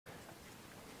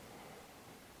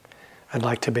I'd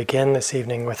like to begin this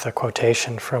evening with a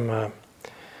quotation from a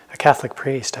Catholic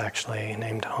priest, actually,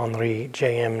 named Henri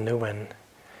J.M. Nguyen.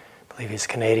 I believe he's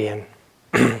Canadian.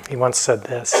 He once said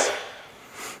this: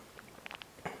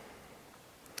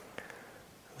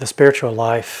 "The spiritual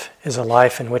life is a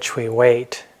life in which we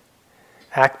wait,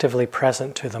 actively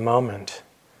present to the moment,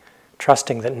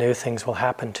 trusting that new things will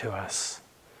happen to us,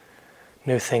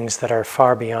 new things that are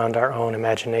far beyond our own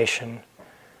imagination,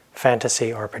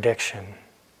 fantasy, or prediction.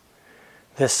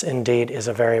 This indeed is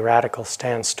a very radical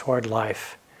stance toward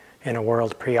life in a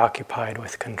world preoccupied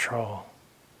with control."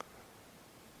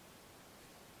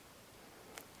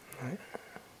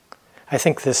 I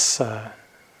think this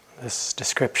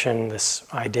description, this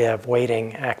idea of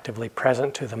waiting, actively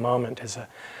present to the moment, is a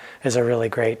really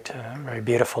great, very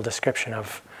beautiful description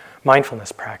of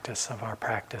mindfulness practice, of our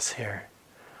practice here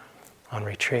on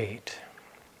retreat.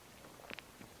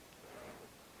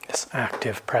 This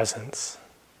active presence.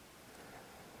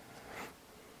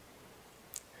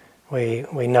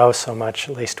 We know so much,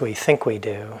 at least we think we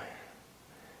do,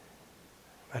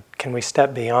 but can we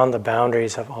step beyond the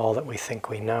boundaries of all that we think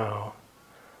we know,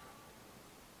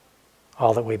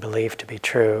 all that we believe to be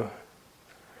true,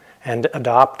 and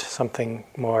adopt something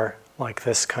more like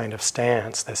this kind of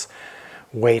stance, this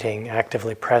waiting,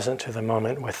 actively present to the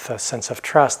moment with a sense of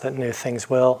trust that new things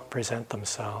will present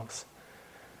themselves,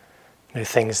 new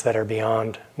things that are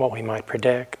beyond what we might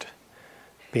predict,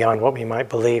 beyond what we might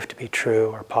believe to be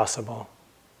true or possible.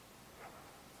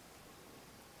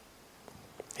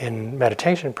 In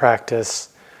meditation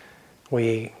practice,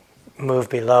 we move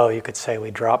below, you could say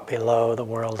we drop below the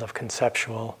world of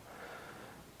conceptual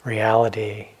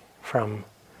reality from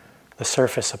the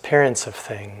surface appearance of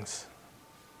things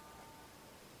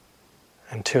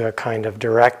and to a kind of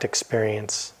direct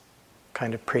experience,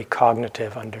 kind of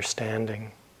precognitive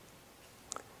understanding.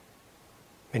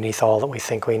 Beneath all that we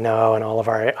think we know and all of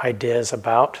our ideas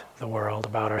about the world,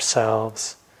 about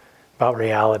ourselves, about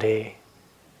reality,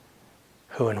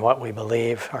 who and what we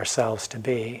believe ourselves to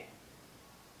be.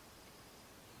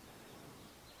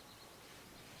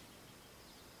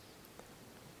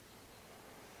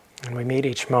 And we meet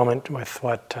each moment with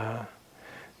what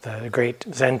the great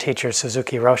Zen teacher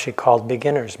Suzuki Roshi called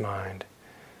beginner's mind.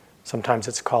 Sometimes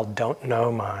it's called don't know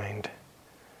mind.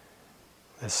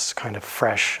 This kind of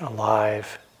fresh,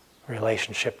 alive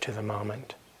relationship to the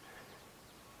moment.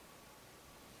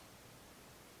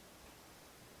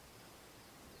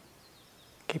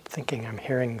 Keep thinking I'm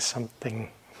hearing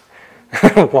something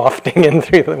wafting in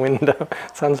through the window.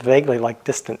 Sounds vaguely like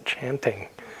distant chanting.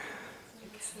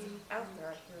 Out there,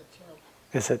 I hear it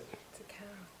too. Is it?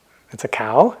 It's a cow. It's a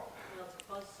cow?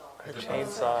 A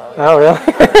chainsaw. Oh, really?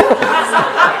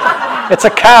 It's a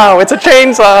cow. It's a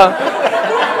chainsaw.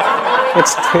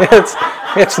 It's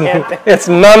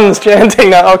nuns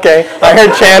chanting. Okay, I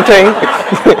heard chanting.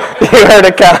 You heard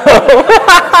a cow.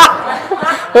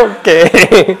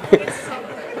 Okay.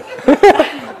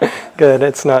 Good.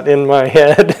 It's not in my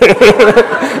head.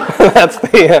 That's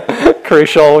the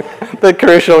crucial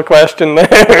question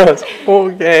there.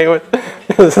 Okay,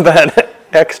 is that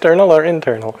external or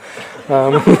internal?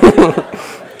 Let's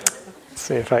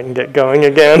see if I can get going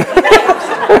again.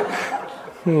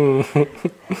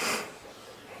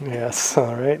 Yes,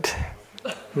 all right.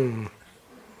 You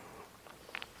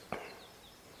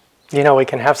know, we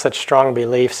can have such strong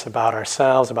beliefs about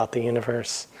ourselves, about the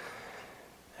universe,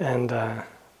 and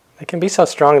they can be so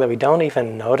strong that we don't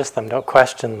even notice them, don't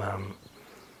question them,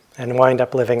 and wind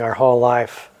up living our whole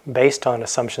life based on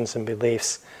assumptions and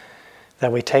beliefs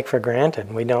that we take for granted,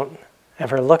 and we don't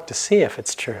ever look to see if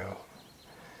it's true.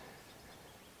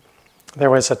 There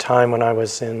was a time when I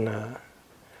was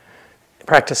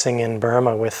practicing in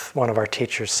Burma with one of our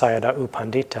teachers, Sayadaw U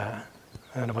Pandita,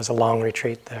 and it was a long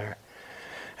retreat there.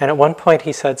 And at one point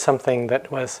he said something that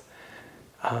was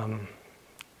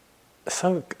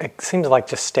it seems like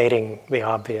just stating the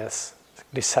obvious,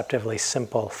 deceptively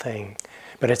simple thing.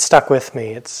 But it stuck with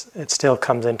me. It still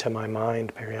comes into my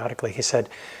mind periodically. He said,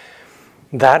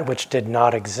 "That which did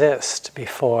not exist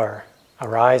before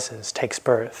arises, takes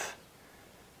birth,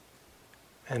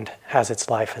 and has its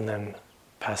life and then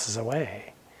passes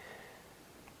away."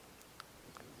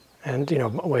 And you know,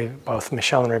 both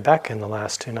Michelle and Rebecca in the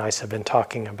last 2 nights have been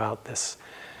talking about this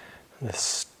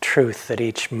truth that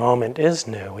each moment is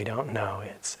new. We don't know.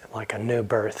 It's like a new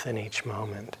birth in each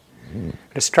moment.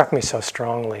 It struck me so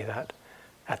strongly that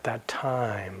at that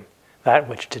time, that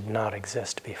which did not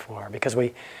exist before, because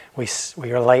we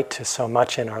relate to so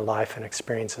much in our life and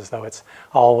experience as though it's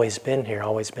always been here,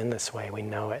 always been this way. We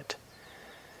know it.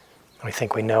 We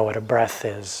think we know what a breath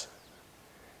is,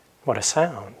 what a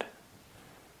sound.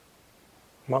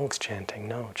 monks chanting.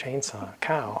 No, chainsaw,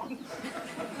 cow.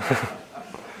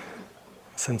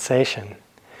 Sensation.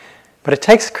 But it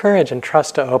takes courage and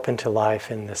trust to open to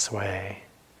life in this way,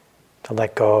 to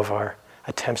let go of our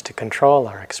attempts to control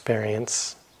our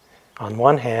experience on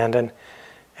one hand, and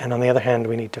on the other hand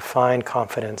we need to find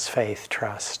confidence, faith,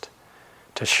 trust,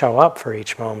 to show up for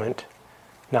each moment,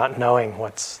 not knowing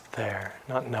what's there,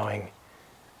 not knowing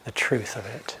the truth of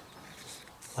it,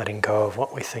 letting go of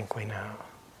what we think we know.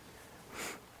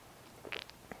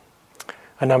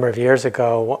 A number of years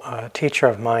ago, a teacher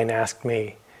of mine asked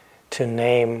me to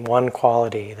name one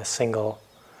quality, the single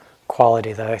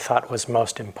quality that I thought was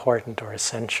most important or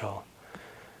essential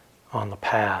on the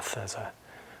path, as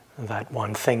that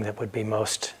one thing that would be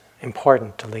most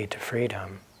important to lead to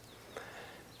freedom.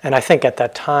 And I think at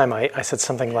that time I said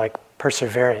something like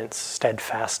perseverance,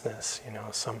 steadfastness,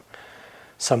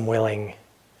 some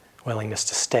willingness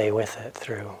to stay with it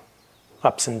through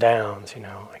ups and downs,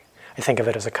 I think of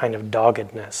it as a kind of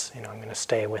doggedness, I'm going to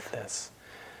stay with this.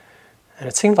 And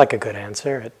it seemed like a good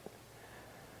answer.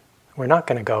 We're not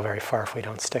going to go very far if we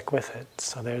don't stick with it.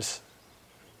 So it's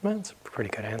a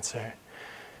pretty good answer.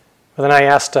 But then I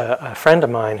asked a friend of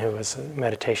mine who was a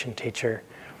meditation teacher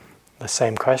the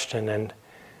same question, and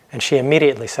she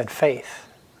immediately said faith,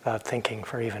 without thinking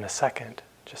for even a second.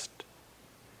 Just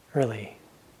really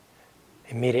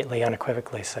immediately,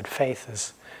 unequivocally said faith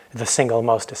is the single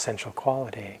most essential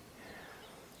quality.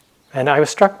 And I was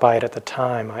struck by it at the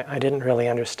time. I didn't really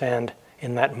understand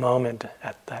in that moment,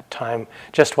 at that time,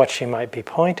 just what she might be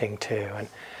pointing to.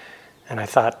 And I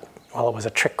thought, well, it was a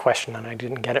trick question and I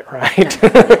didn't get it right.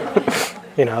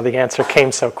 The answer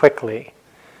came so quickly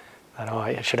that,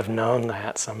 I should have known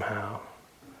that somehow.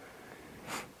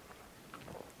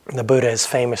 The Buddha is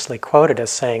famously quoted as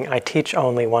saying, "I teach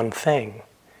only one thing,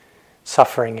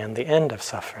 suffering and the end of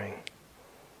suffering,"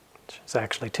 which is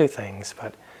actually two things,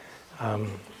 but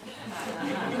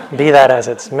be that as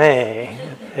it may,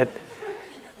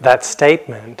 that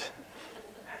statement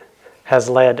has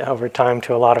led over time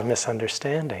to a lot of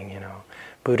misunderstanding.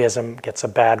 Buddhism gets a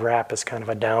bad rap as kind of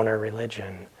a downer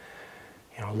religion.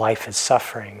 Life is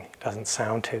suffering. Doesn't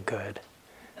sound too good,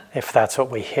 if that's what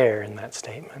we hear in that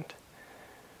statement.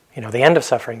 The end of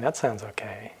suffering, that sounds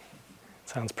okay.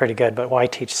 Sounds pretty good, but why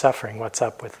teach suffering? What's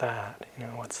up with that?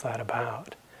 What's that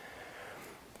about?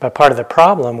 But part of the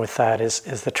problem with that is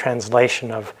the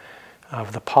translation of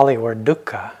the Pali word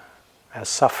dukkha as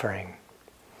suffering.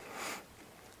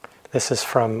 This is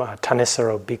from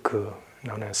Thanissaro Bhikkhu,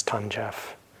 known as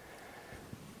Tanjaf.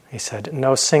 He said,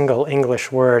 "No single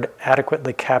English word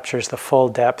adequately captures the full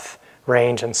depth,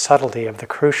 range, and subtlety of the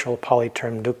crucial Pali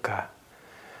term dukkha.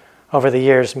 Over the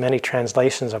years, many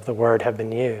translations of the word have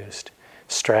been used: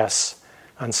 stress,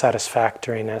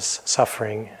 unsatisfactoriness,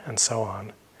 suffering, and so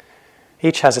on.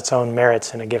 Each has its own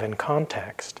merits in a given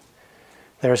context.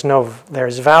 There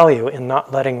is value in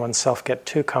not letting oneself get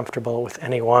too comfortable with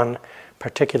any one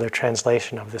particular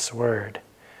translation of this word,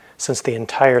 since the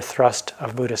entire thrust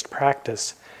of Buddhist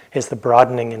practice is the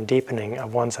broadening and deepening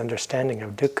of one's understanding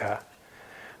of dukkha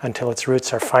until its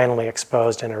roots are finally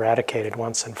exposed and eradicated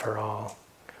once and for all.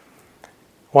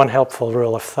 One helpful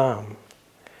rule of thumb: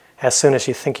 as soon as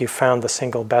you think you've found the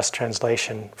single best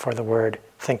translation for the word,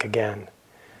 think again.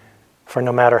 For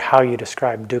no matter how you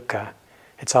describe dukkha,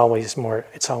 it's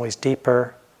always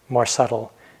deeper, more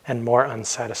subtle, and more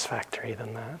unsatisfactory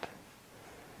than that."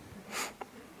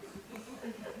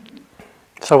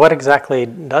 So what exactly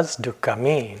does dukkha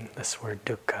mean, this word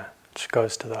dukkha, which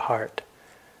goes to the heart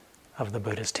of the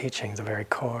Buddha's teaching, the very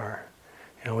core?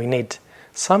 We need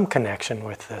some connection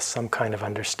with this, some kind of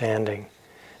understanding.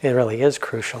 It really is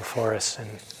crucial for us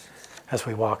as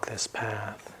we walk this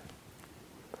path.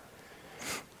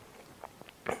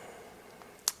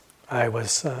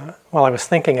 While I was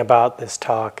thinking about this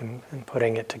talk and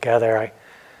putting it together,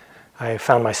 I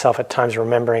found myself at times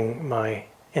remembering my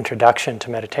introduction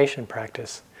to meditation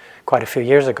practice quite a few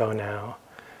years ago now.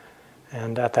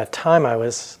 And at that time I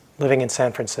was living in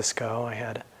San Francisco. I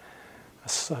had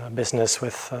a business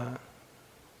with a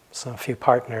few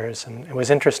partners, and it was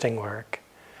interesting work.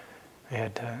 I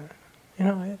had,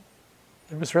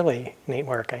 it was really neat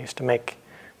work. I used to make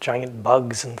giant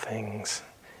bugs and things,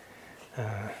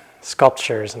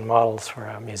 sculptures and models for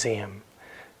a museum.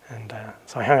 And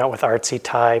so I hung out with artsy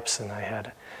types, and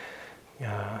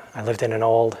I lived in an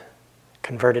old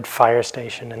converted fire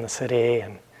station in the city,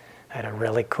 and I had a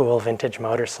really cool vintage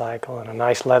motorcycle and a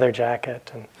nice leather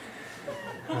jacket, and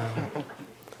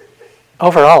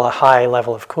overall a high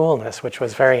level of coolness, which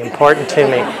was very important to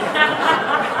me.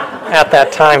 At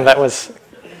that time, that was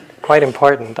quite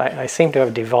important. I seem to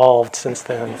have devolved since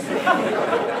then.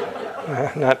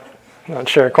 Not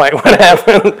sure quite what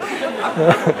happened.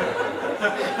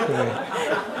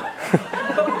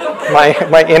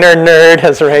 my inner nerd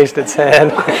has raised its head.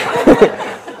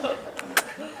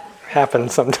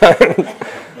 Happens sometimes.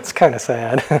 It's kind of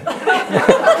sad.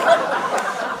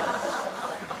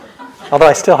 Although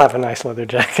I still have a nice leather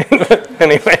jacket. But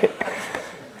anyway.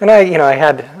 And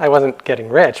I wasn't getting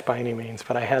rich by any means,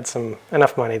 but I had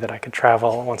enough money that I could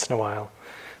travel once in a while,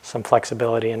 some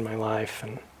flexibility in my life,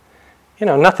 and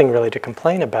nothing really to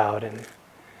complain about, and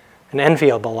an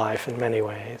enviable life in many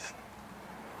ways.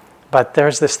 But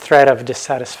there's this thread of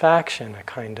dissatisfaction, a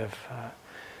kind of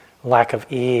lack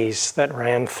of ease that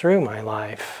ran through my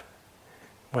life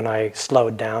when I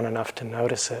slowed down enough to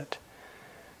notice it.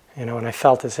 And I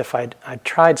felt as if I'd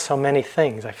tried so many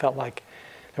things. I felt like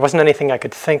there wasn't anything I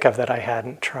could think of that I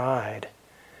hadn't tried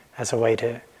as a way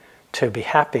to be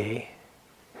happy.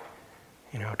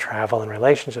 Travel and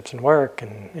relationships and work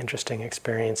and interesting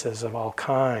experiences of all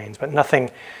kinds. But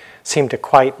nothing seemed to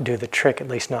quite do the trick, at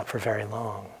least not for very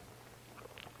long.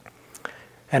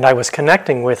 And I was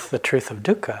connecting with the truth of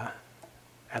dukkha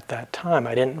at that time.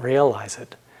 I didn't realize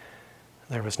it.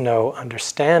 There was no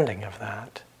understanding of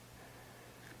that.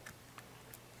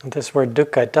 And this word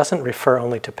dukkha doesn't refer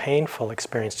only to painful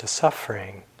experience, to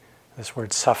suffering. This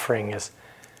word suffering is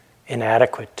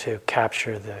inadequate to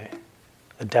capture the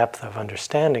depth of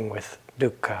understanding with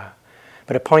dukkha.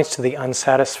 But it points to the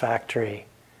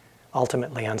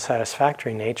ultimately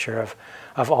unsatisfactory nature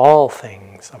of all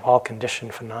things, of all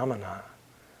conditioned phenomena.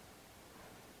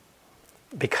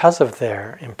 Because of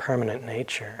their impermanent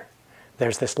nature,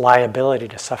 there's this liability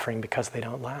to suffering because they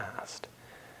don't last.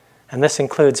 And this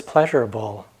includes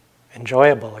pleasurable,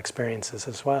 enjoyable experiences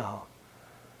as well.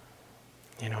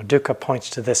 Dukkha points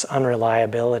to this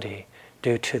unreliability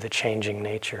due to the changing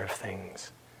nature of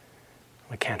things.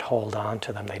 We can't hold on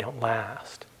to them, they don't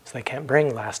last. So they can't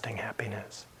bring lasting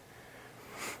happiness.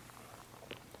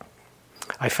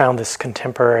 I found this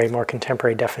more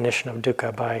contemporary definition of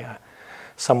dukkha by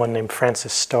someone named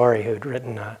Francis Story, who'd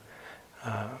written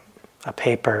a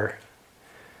paper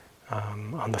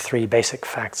on the 3 basic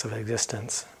facts of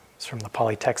existence. It's from the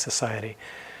Polytext Society.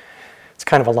 It's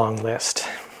kind of a long list.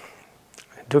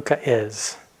 Dukkha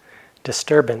is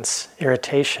disturbance,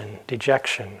 irritation,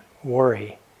 dejection,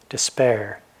 worry,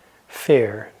 despair,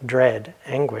 fear, dread,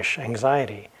 anguish,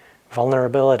 anxiety,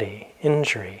 vulnerability,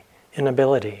 injury,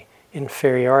 inability,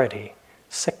 inferiority,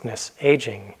 sickness,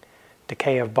 aging,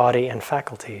 decay of body and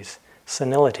faculties,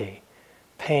 senility,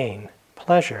 pain,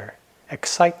 pleasure,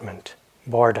 excitement,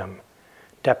 boredom,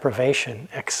 deprivation,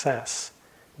 excess,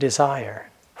 desire,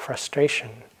 frustration,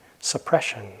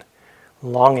 suppression,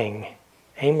 longing,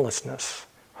 aimlessness,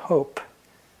 hope,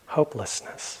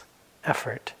 hopelessness,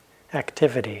 effort,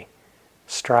 activity,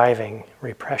 striving,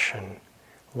 repression,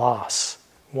 loss,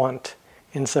 want,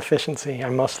 insufficiency.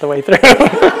 I'm most of the way through.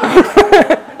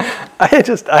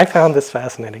 I found this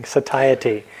fascinating.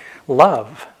 Satiety,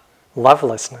 love,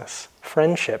 lovelessness,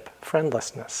 friendship,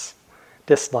 friendlessness,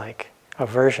 dislike,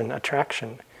 aversion,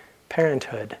 attraction,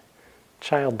 parenthood,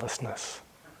 childlessness,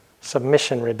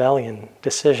 submission, rebellion,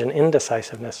 decision,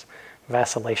 indecisiveness,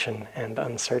 vacillation, and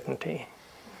uncertainty.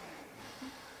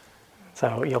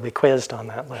 So you'll be quizzed on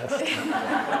that list.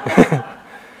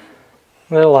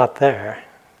 There's a lot there.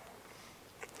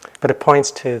 But it points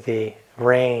to the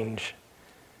range.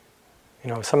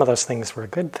 Some of those things were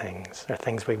good things. They're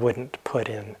things we wouldn't put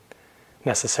in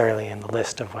necessarily in the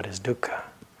list of what is dukkha.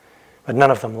 But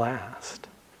none of them last.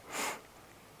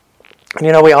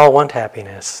 And we all want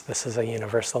happiness. This is a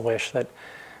universal wish that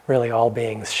really all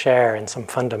beings share in some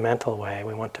fundamental way.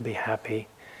 We want to be happy.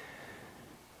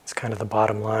 It's kind of the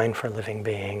bottom line for living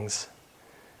beings.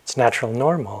 It's natural,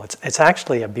 normal. It's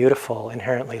actually a beautiful,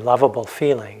 inherently lovable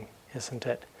feeling, isn't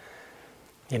it?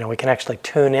 We can actually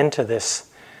tune into this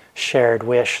shared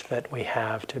wish that we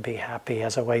have to be happy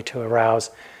as a way to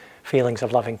arouse feelings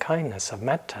of loving kindness, of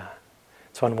metta.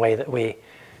 It's one way that we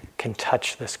can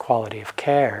touch this quality of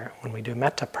care when we do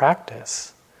metta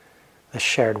practice, the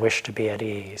shared wish to be at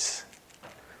ease.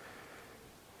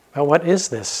 But what is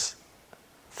this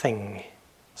thing,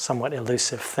 somewhat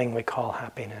elusive thing we call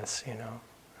happiness,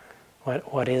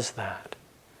 What is that?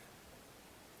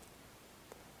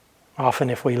 Often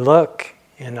if we look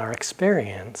in our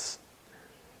experience,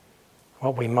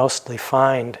 what we mostly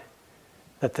find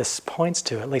that this points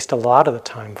to, at least a lot of the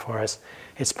time for us,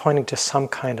 it's pointing to some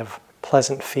kind of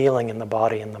pleasant feeling in the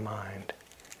body and the mind.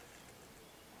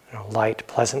 Light,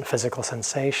 pleasant physical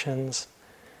sensations,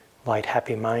 light,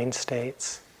 happy mind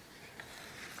states,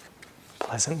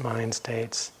 pleasant mind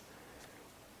states.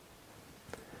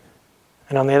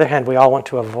 And on the other hand, we all want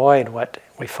to avoid what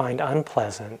we find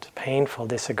unpleasant, painful,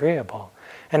 disagreeable.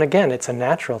 And again, it's a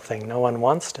natural thing. No one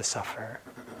wants to suffer.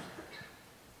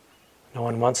 No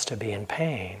one wants to be in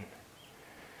pain.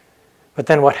 But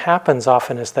then what happens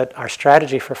often is that our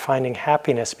strategy for finding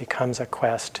happiness becomes a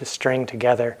quest to string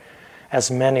together as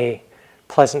many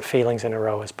pleasant feelings in a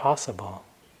row as possible,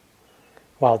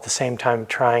 while at the same time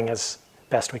trying as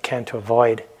best we can to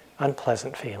avoid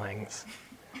unpleasant feelings.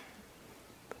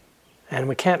 And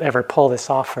we can't ever pull this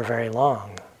off for very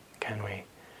long, can we?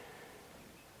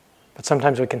 But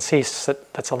sometimes we can see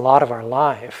that's a lot of our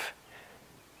life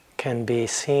can be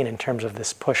seen in terms of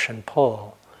this push and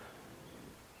pull.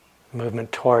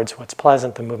 Movement towards what's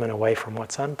pleasant, the movement away from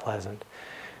what's unpleasant.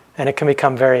 And it can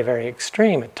become very, very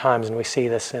extreme at times, and we see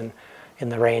this in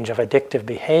the range of addictive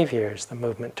behaviors, the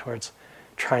movement towards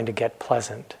trying to get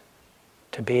pleasant,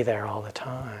 to be there all the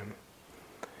time.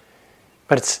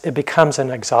 But it becomes an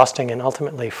exhausting and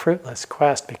ultimately fruitless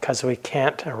quest because we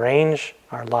can't arrange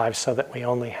our lives so that we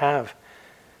only have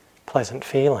pleasant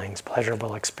feelings,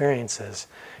 pleasurable experiences.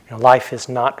 Life is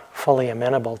not fully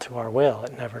amenable to our will.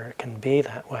 It never can be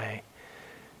that way.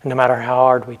 And no matter how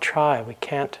hard we try, we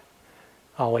can't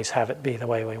always have it be the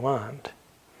way we want.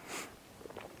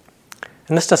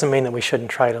 And this doesn't mean that we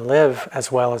shouldn't try to live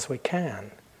as well as we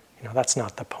can. That's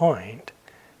not the point.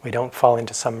 We don't fall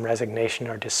into some resignation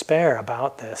or despair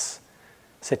about this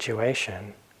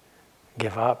situation,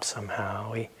 give up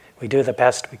somehow. We do the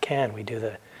best we can. We do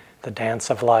the dance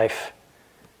of life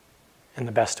in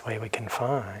the best way we can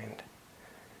find.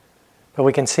 But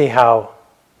we can see how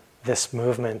this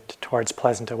movement towards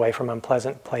pleasant away from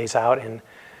unpleasant plays out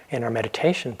in our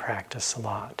meditation practice a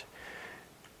lot.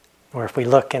 Or if we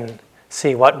look and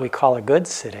see what we call a good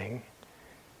sitting,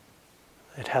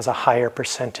 it has a higher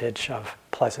percentage of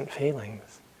pleasant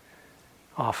feelings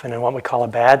often, and what we call a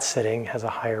bad sitting has a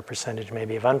higher percentage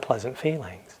maybe of unpleasant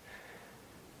feelings.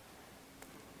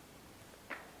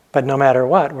 But no matter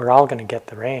what, we're all going to get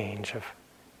the range of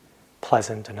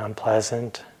pleasant and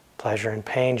unpleasant, pleasure and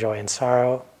pain, joy and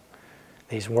sorrow,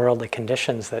 these worldly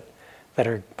conditions that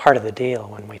are part of the deal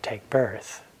when we take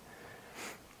birth.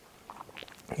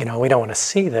 We don't want to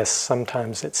see this.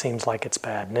 Sometimes it seems like it's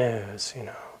bad news,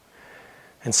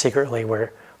 And secretly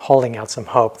we're holding out some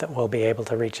hope that we'll be able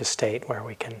to reach a state where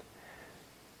we can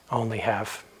only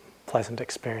have pleasant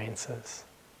experiences.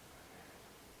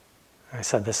 I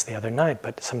said this the other night,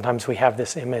 but sometimes we have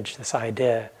this image, this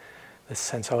idea, this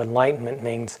sense, enlightenment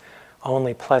means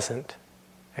only pleasant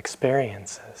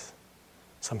experiences,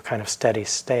 some kind of steady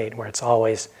state where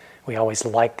we always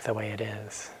like the way it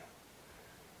is.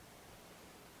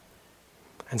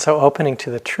 And so opening to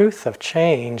the truth of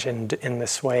change in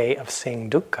this way of seeing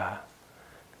dukkha,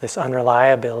 this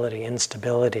unreliability,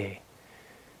 instability,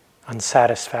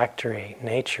 unsatisfactory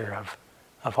nature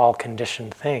of all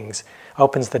conditioned things,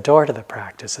 opens the door to the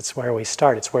practice. It's where we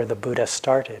start. It's where the Buddha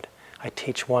started. I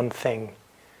teach one thing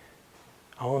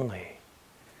only,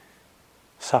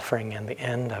 suffering and the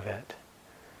end of it.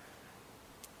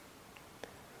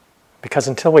 Because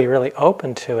until we really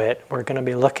open to it, we're going to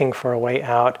be looking for a way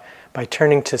out by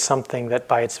turning to something that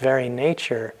by its very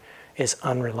nature is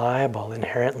unreliable,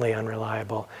 inherently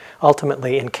unreliable,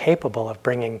 ultimately incapable of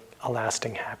bringing a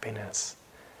lasting happiness.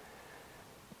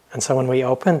 And so when we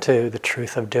open to the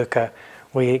truth of dukkha,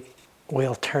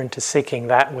 we'll turn to seeking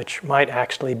that which might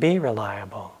actually be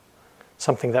reliable,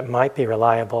 something that might be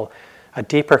reliable, a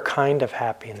deeper kind of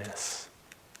happiness,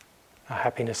 a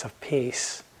happiness of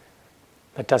peace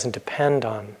that doesn't depend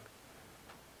on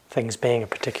things being a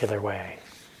particular way.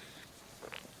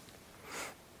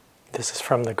 This is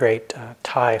from the great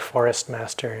Thai forest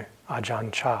master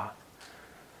Ajahn Chah.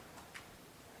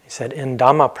 He said, in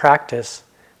Dhamma practice,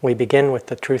 we begin with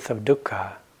the truth of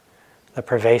dukkha, the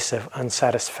pervasive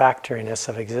unsatisfactoriness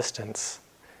of existence.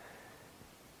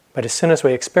 But as soon as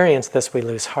we experience this, we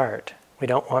lose heart. We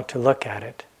don't want to look at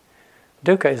it.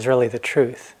 Dukkha is really the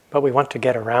truth, but we want to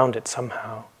get around it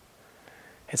somehow.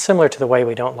 It's similar to the way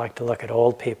we don't like to look at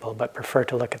old people, but prefer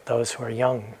to look at those who are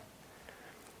young.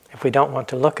 If we don't want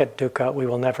to look at dukkha, we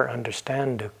will never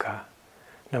understand dukkha,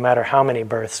 no matter how many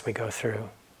births we go through.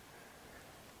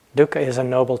 Dukkha is a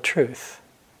noble truth.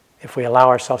 If we allow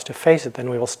ourselves to face it, then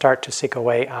we will start to seek a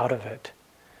way out of it.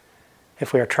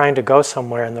 If we are trying to go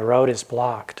somewhere and the road is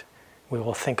blocked, we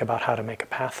will think about how to make a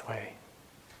pathway.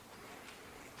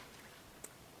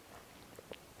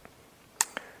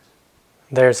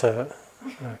 There's a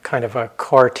kind of a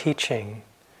core teaching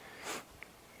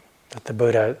that the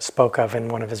Buddha spoke of in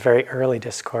one of his very early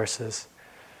discourses.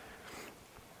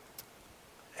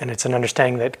 And it's an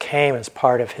understanding that came as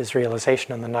part of his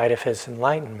realization on the night of his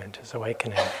enlightenment, his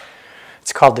awakening.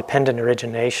 It's called dependent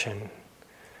origination,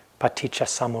 paticca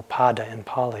samuppada in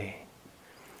Pali.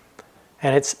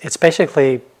 And it's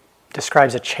basically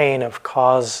describes a chain of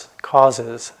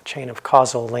causes, a chain of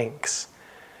causal links.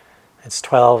 It's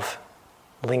 12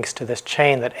 links to this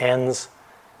chain that ends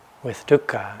with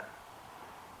dukkha.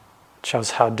 It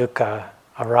shows how dukkha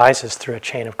arises through a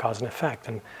chain of cause and effect.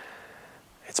 And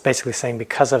it's basically saying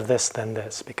because of this, then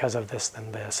this, because of this,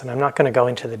 then this. And I'm not going to go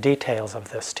into the details of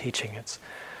this teaching. It's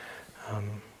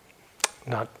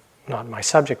not my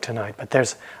subject tonight. But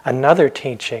there's another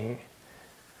teaching,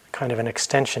 kind of an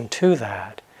extension to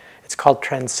that. It's called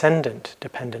transcendent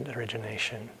dependent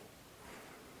origination.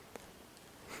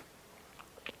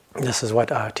 This is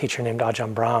what a teacher named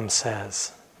Ajahn Brahm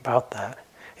says about that.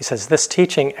 He says, this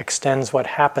teaching extends what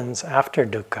happens after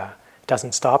dukkha. It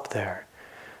doesn't stop there.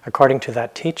 According to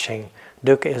that teaching,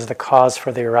 dukkha is the cause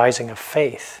for the arising of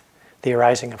faith, the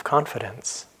arising of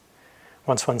confidence.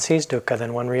 Once one sees dukkha,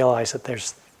 then one realizes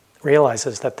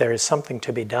that there is something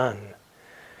to be done.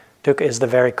 Dukkha is the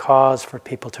very cause for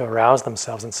people to arouse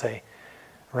themselves and say,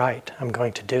 right, I'm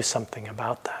going to do something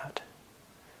about that.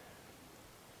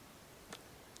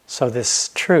 So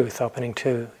this truth, opening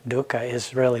to dukkha,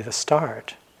 is really the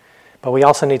start. But we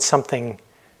also need something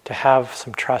to have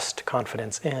some trust,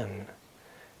 confidence in.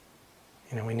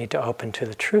 We need to open to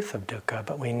the truth of dukkha,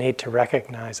 but we need to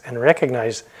recognize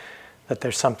that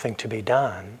there's something to be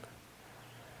done.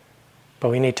 But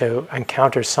we need to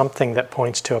encounter something that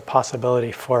points to a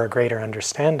possibility for a greater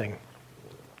understanding.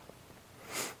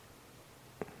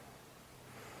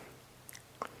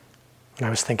 And I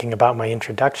was thinking about my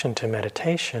introduction to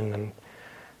meditation, and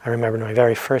I remember my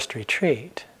very first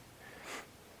retreat.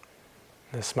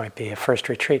 This might be a first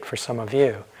retreat for some of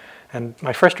you. And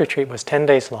my first retreat was 10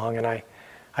 days long, and I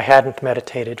hadn't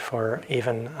meditated for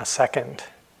even a second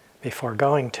before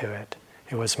going to it.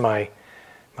 It was my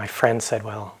friend said,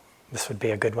 well, this would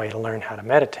be a good way to learn how to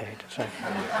meditate. So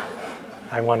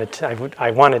I wanted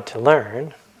to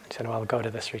learn. I said, well, I'll go to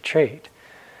this retreat.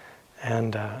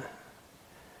 And I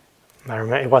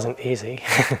remember it wasn't easy.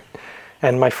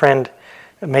 And my friend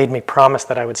made me promise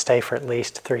that I would stay for at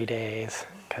least 3 days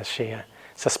because she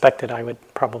suspected I would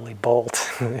probably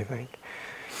bolt, I think.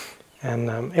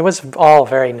 And it was all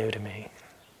very new to me.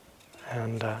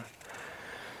 And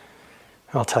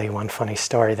I'll tell you one funny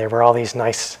story. There were all these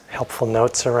nice, helpful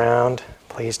notes around.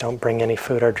 Please don't bring any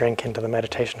food or drink into the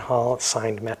meditation hall. It's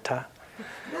signed Metta.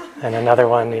 And another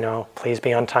one, please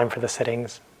be on time for the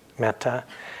sittings, Metta.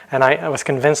 And I was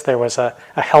convinced there was a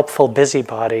helpful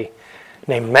busybody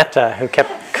named Metta who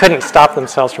couldn't stop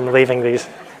themselves from leaving these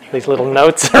little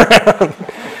notes around.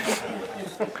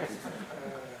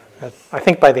 I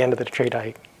think by the end of the retreat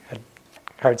I had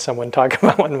heard someone talk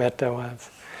about what Metta was.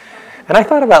 And I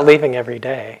thought about leaving every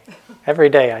day. Every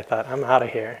day I thought, I'm out of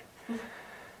here.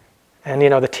 And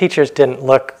the teachers didn't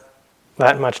look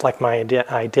that much like my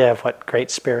idea of what great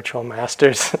spiritual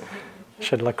masters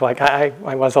should look like. I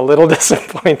was a little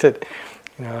disappointed.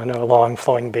 No long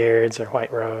flowing beards or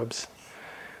white robes.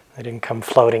 They didn't come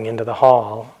floating into the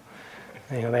hall.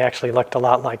 They actually looked a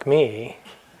lot like me.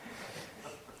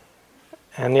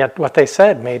 And yet what they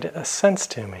said made a sense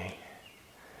to me.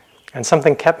 And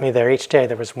something kept me there each day.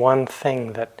 There was one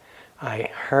thing that I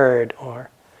heard or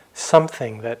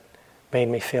something that made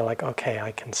me feel like, okay,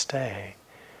 I can stay.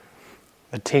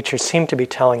 The teachers seemed to be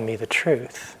telling me the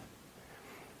truth.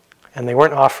 And they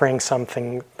weren't offering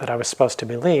something that I was supposed to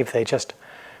believe. They just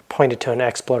pointed to an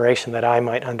exploration that I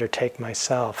might undertake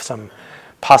myself, some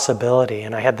possibility.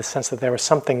 And I had the sense that there was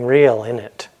something real in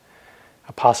it,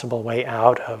 a possible way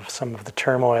out of some of the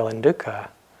turmoil and dukkha,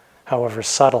 however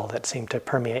subtle, that seemed to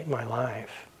permeate my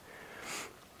life.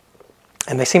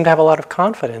 And they seemed to have a lot of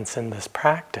confidence in this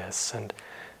practice,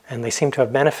 and they seemed to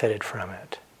have benefited from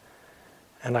it.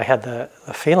 And I had the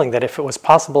feeling that if it was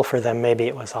possible for them, maybe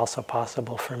it was also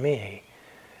possible for me.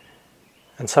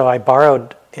 And so I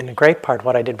borrowed, in a great part,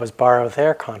 what I did was borrow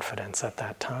their confidence at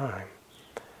that time.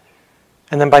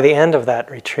 And then by the end of that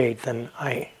retreat, then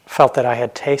I felt that I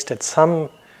had tasted some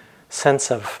sense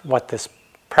of what this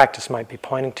practice might be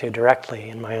pointing to directly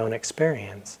in my own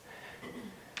experience.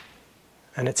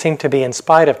 And it seemed to be in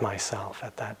spite of myself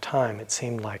at that time. It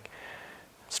seemed like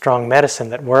strong medicine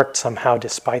that worked somehow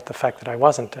despite the fact that I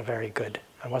wasn't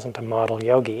a model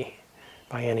yogi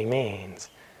by any means.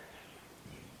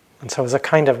 And so it was a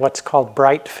kind of what's called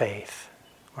bright faith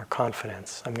or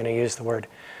confidence. I'm going to use the word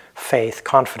faith,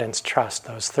 confidence, trust,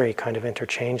 those three kind of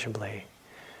interchangeably.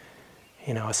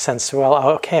 A sense, well,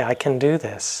 okay, I can do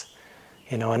this.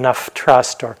 Enough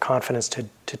trust or confidence to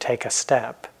take a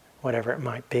step, whatever it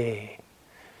might be.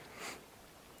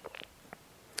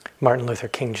 Martin Luther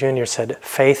King Jr. said,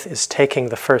 faith is taking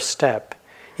the first step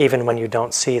even when you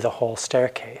don't see the whole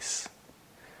staircase.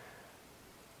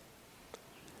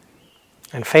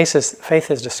 And faith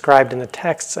is described in the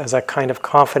texts as a kind of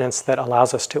confidence that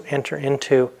allows us to enter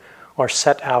into or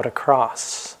set out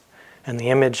across. And the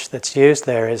image that's used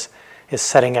there is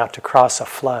setting out to cross a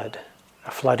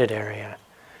flooded area.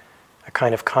 A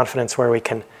kind of confidence where we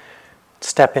can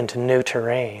step into new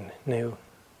terrain, new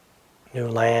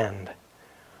land.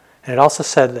 And it also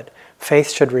said that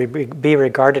faith should be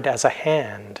regarded as a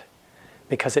hand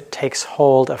because it takes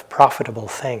hold of profitable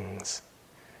things.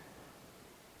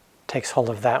 Takes hold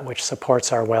of that which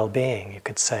supports our well-being, you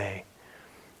could say.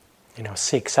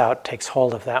 Seeks out, takes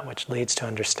hold of that which leads to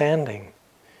understanding.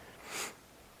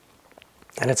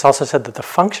 And it's also said that the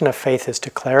function of faith is to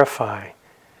clarify.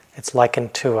 It's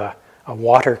likened to a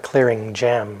water-clearing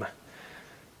gem.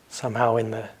 Somehow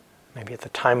maybe at the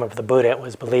time of the Buddha, it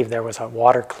was believed there was a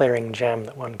water-clearing gem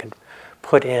that one could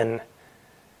put in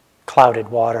clouded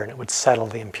water and it would settle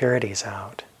the impurities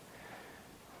out.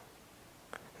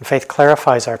 And faith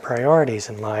clarifies our priorities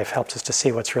in life, helps us to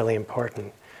see what's really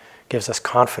important, gives us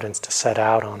confidence to set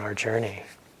out on our journey.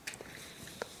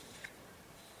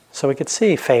 So we could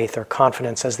see faith or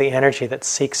confidence as the energy that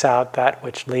seeks out that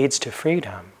which leads to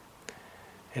freedom.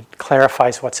 It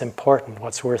clarifies what's important,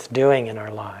 what's worth doing in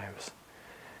our lives.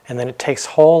 And then it takes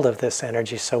hold of this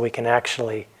energy so we can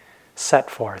actually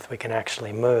set forth, we can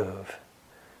actually move.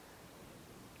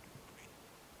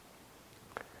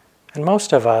 And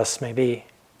most of us, maybe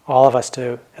all of us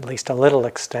to at least a little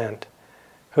extent,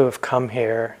 who have come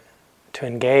here to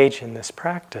engage in this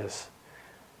practice,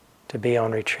 to be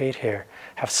on retreat here,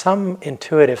 have some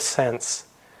intuitive sense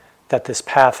that this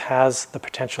path has the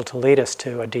potential to lead us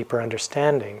to a deeper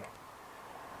understanding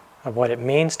of what it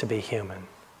means to be human.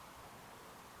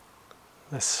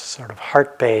 This sort of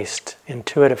heart-based,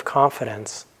 intuitive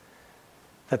confidence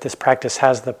that this practice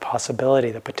has the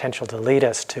possibility, the potential to lead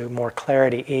us to more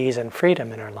clarity, ease, and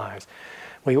freedom in our lives.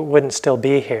 We wouldn't still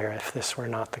be here if this were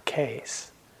not the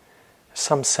case.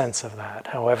 Some sense of that,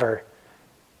 however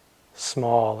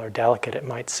small or delicate it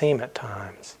might seem at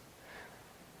times.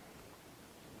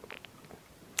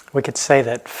 We could say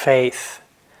that faith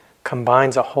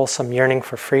combines a wholesome yearning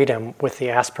for freedom with the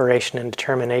aspiration and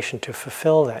determination to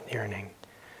fulfill that yearning,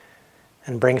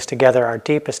 and brings together our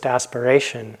deepest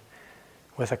aspiration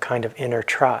with a kind of inner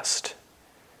trust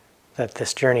that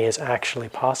this journey is actually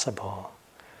possible,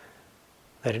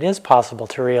 that it is possible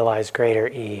to realize greater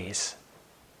ease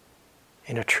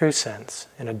in a true sense,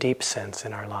 in a deep sense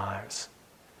in our lives.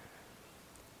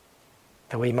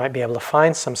 That we might be able to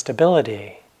find some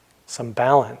stability, some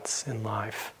balance in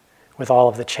life with all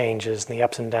of the changes and the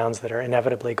ups and downs that are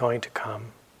inevitably going to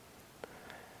come.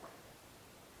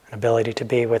 An ability to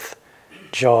be with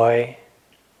joy,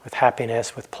 with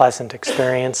happiness, with pleasant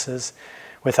experiences,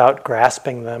 without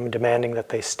grasping them, demanding that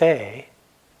they stay,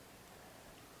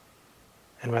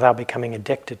 and without becoming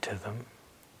addicted to them.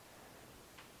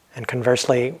 And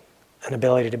conversely, an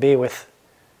ability to be with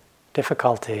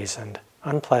difficulties and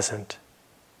unpleasant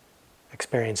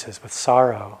experiences, with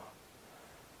sorrow,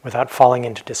 without falling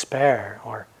into despair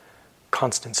or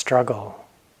constant struggle,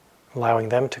 allowing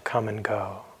them to come and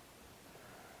go.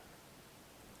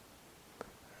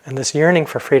 And this yearning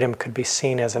for freedom could be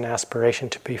seen as an aspiration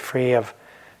to be free of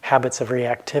habits of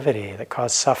reactivity that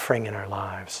cause suffering in our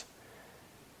lives,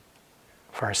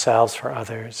 for ourselves, for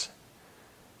others.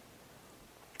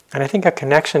 And I think a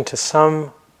connection to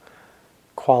some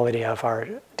quality of our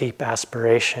deep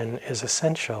aspiration is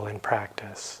essential in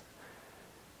practice,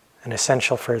 and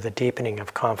essential for the deepening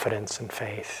of confidence and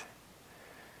faith.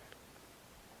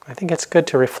 I think it's good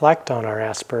to reflect on our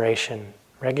aspiration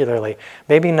regularly,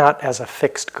 maybe not as a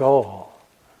fixed goal,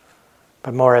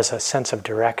 but more as a sense of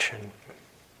direction.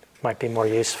 Might be more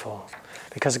useful,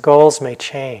 because goals may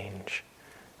change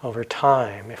over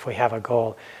time. If we have a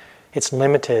goal, it's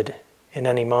limited in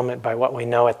any moment by what we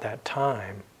know at that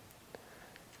time.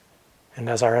 And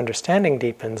as our understanding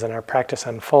deepens and our practice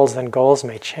unfolds, then goals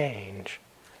may change.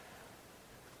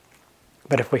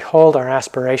 But if we hold our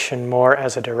aspiration more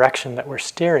as a direction that we're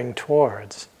steering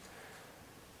towards,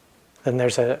 then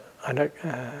there's a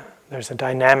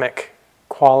dynamic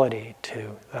quality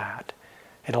to that.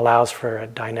 It allows for a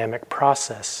dynamic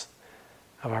process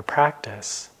of our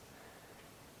practice.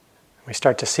 We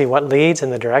start to see what leads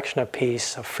in the direction of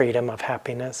peace, of freedom, of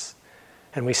happiness,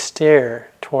 and we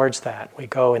steer towards that. We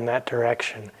go in that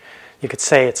direction. You could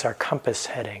say it's our compass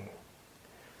heading.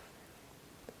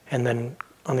 And then,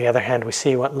 on the other hand, we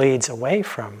see what leads away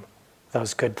from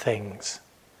those good things.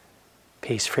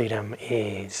 Peace, freedom,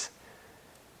 ease.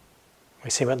 We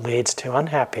see what leads to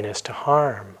unhappiness, to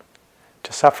harm,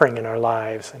 to suffering in our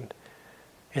lives and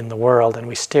in the world, and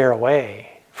we steer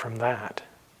away from that.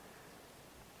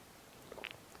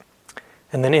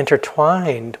 And then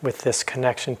intertwined with this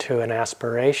connection to an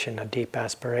aspiration, a deep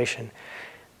aspiration,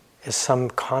 is some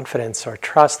confidence or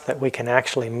trust that we can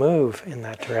actually move in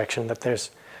that direction, that there's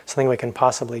something we can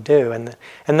possibly do. And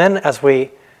then as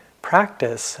we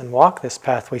practice and walk this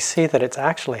path, we see that it's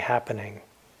actually happening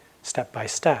step by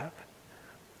step,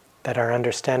 that our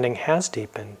understanding has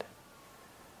deepened,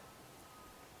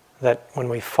 that when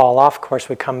we fall off course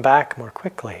we come back more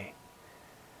quickly,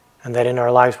 and that in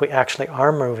our lives we actually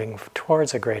are moving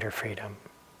towards a greater freedom.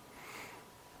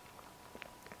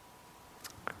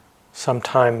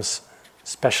 Sometimes,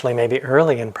 especially maybe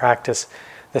early in practice,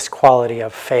 this quality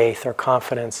of faith or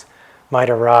confidence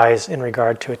might arise in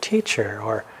regard to a teacher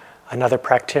or another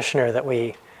practitioner that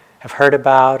we have heard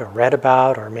about or read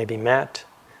about or maybe met.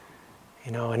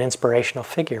 An inspirational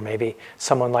figure, maybe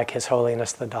someone like His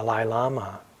Holiness the Dalai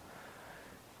Lama,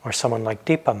 or someone like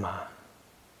Dipama.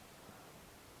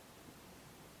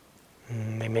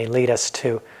 They may lead us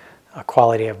to a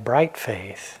quality of bright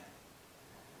faith.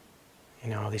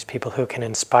 These people who can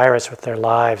inspire us with their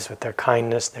lives, with their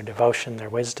kindness, their devotion, their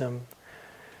wisdom,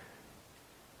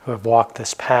 who have walked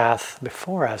this path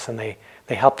before us, and they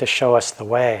help to show us the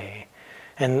way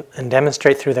and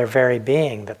demonstrate through their very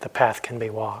being that the path can be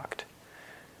walked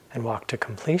and walked to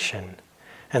completion.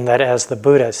 And that, as the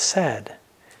Buddha said,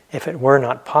 if it were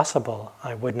not possible,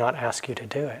 I would not ask you to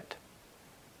do it.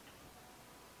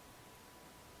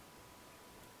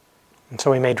 And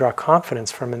so we may draw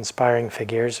confidence from inspiring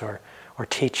figures or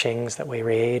teachings that we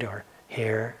read or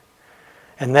hear.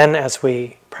 And then as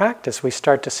we practice, we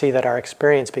start to see that our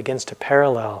experience begins to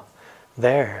parallel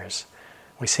theirs.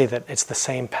 We see that it's the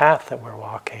same path that we're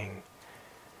walking.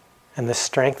 And this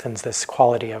strengthens this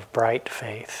quality of bright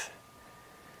faith.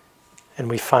 And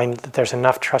we find that there's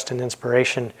enough trust and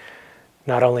inspiration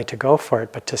not only to go for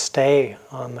it, but to stay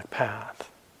on the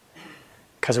path.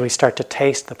 Because we start to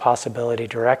taste the possibility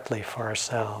directly for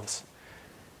ourselves,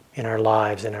 in our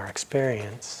lives, in our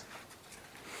experience.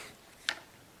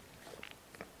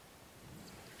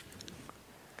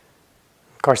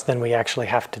 Of course, then we actually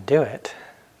have to do it.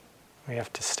 We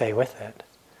have to stay with it.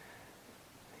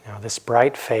 This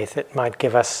bright faith, it might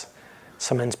give us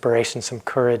some inspiration, some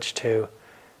courage to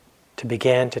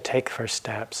begin to take first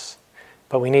steps.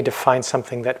 But we need to find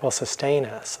something that will sustain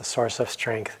us, a source of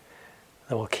strength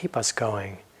that will keep us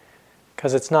going.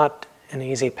 Because it's not an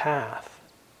easy path.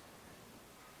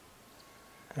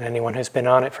 And anyone who's been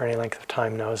on it for any length of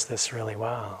time knows this really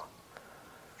well.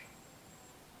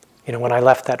 When I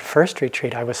left that first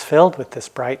retreat, I was filled with this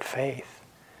bright faith.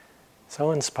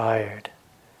 So inspired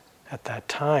at that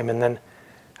time. And then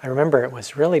I remember it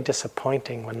was really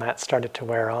disappointing when that started to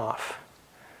wear off.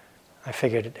 I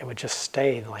figured it would just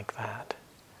stay like that.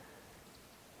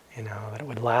 That it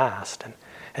would last.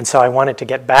 And so I wanted to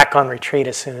get back on retreat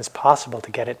as soon as possible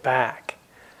to get it back.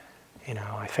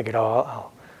 I figured,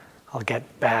 I'll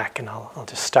get back and I'll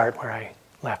just start where I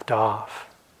left off.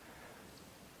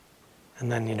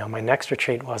 And then, my next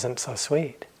retreat wasn't so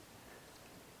sweet.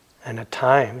 And at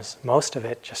times, most of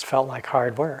it just felt like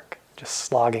hard work, just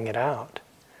slogging it out.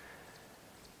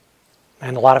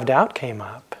 And a lot of doubt came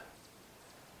up.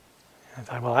 I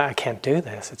thought, I can't do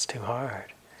this, it's too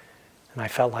hard. And I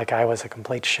felt like I was a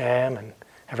complete sham, and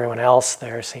everyone else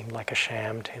there seemed like a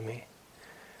sham to me.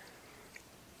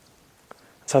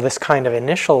 So this kind of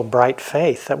initial bright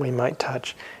faith that we might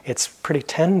touch, it's pretty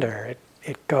tender.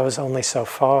 It goes only so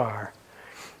far.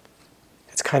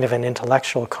 It's kind of an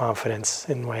intellectual confidence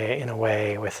in a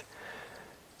way with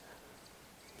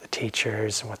the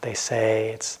teachers and what they say.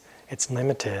 It's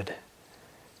limited.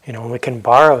 And we can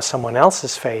borrow someone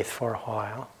else's faith for a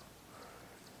while.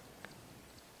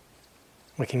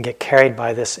 We can get carried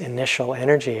by this initial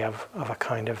energy of a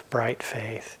kind of bright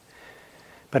faith.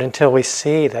 But until we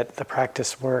see that the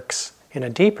practice works in a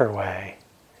deeper way,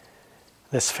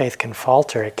 this faith can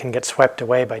falter. It can get swept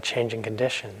away by changing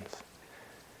conditions.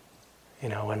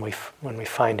 When we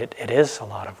find it is a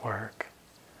lot of work.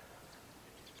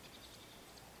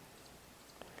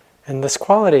 And this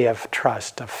quality of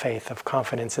trust, of faith, of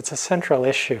confidence, it's a central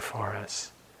issue for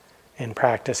us in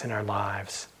practice in our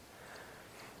lives.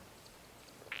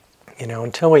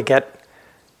 Until we get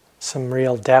some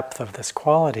real depth of this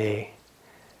quality,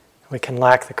 we can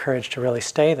lack the courage to really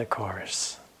stay the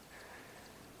course.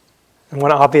 And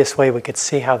one obvious way we could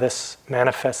see how this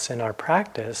manifests in our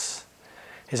practice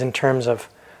is in terms of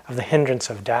the hindrance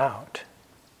of doubt.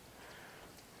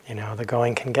 The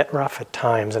going can get rough at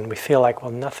times and we feel like,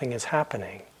 nothing is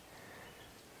happening.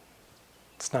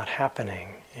 It's not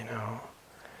happening,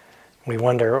 We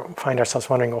find ourselves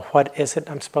wondering, well, what is it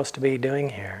I'm supposed to be doing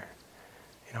here?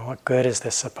 What good is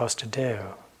this supposed to do?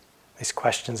 These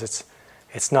questions,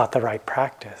 it's not the right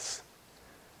practice.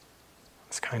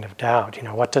 This kind of doubt,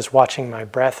 what does watching my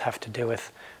breath have to do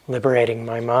with liberating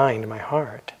my mind, my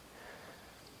heart?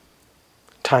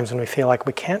 Times when we feel like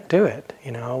we can't do it,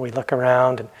 we look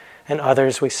around and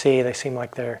others we see, they seem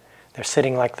like they're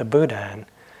sitting like the Buddha,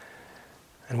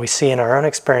 and we see in our own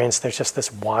experience there's just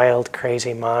this wild,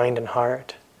 crazy mind and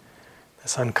heart,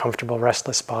 this uncomfortable,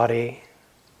 restless body.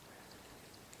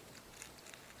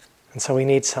 And so we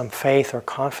need some faith or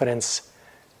confidence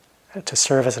to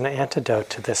serve as an antidote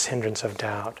to this hindrance of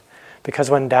doubt. Because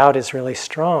when doubt is really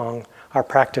strong, our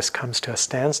practice comes to a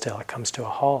standstill, it comes to a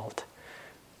halt.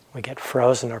 We get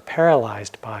frozen or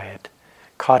paralyzed by it,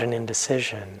 caught in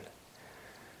indecision.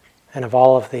 And of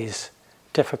all of these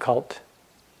difficult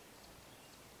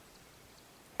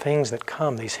things that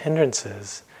come, these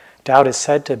hindrances, doubt is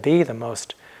said to be the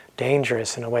most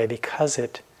dangerous in a way because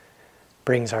it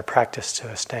brings our practice to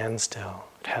a standstill.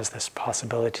 It has this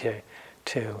possibility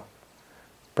to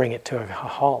bring it to a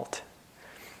halt.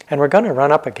 And we're going to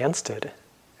run up against it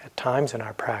at times in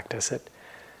our practice.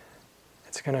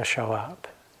 It's going to show up.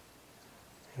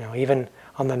 Even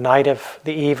on the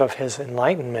eve of his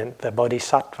enlightenment, the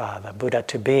Bodhisattva, the Buddha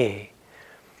to be,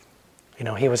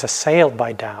 he was assailed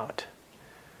by doubt.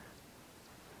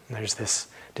 And there's this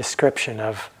description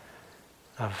of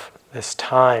this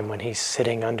time when he's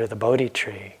sitting under the Bodhi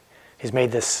tree. He's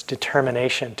made this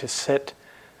determination to sit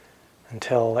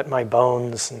until let my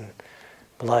bones and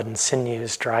blood and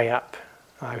sinews dry up.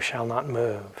 I shall not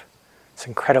move. This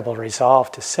incredible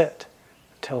resolve to sit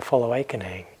until full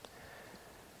awakening.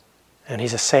 And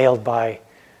he's assailed by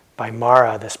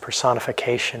Mara, this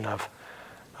personification of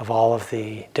all of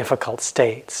the difficult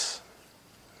states,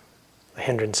 the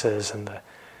hindrances and the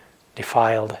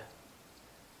defiled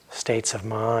states of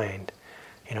mind,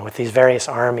 with these various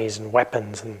armies and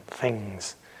weapons and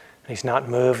things. And he's not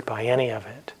moved by any of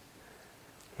it.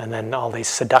 And then all these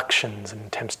seductions and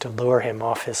attempts to lure him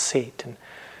off his seat. And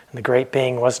the great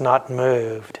being was not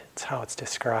moved. It's how it's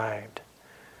described.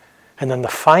 And then the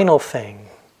final thing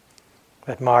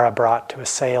that Mara brought to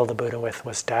assail the Buddha with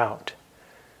was doubt.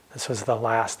 This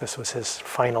was his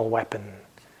final weapon.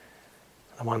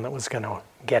 The one that was going to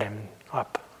get him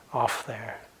off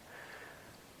there.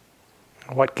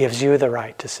 What gives you the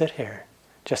right to sit here?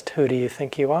 Just who do you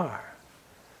think you are?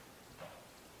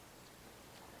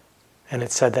 And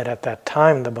it said that at that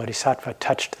time the Bodhisattva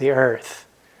touched the earth,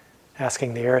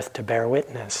 asking the earth to bear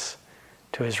witness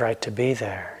to his right to be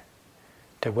there,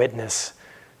 to witness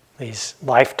these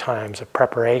lifetimes of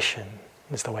preparation,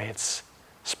 is the way it's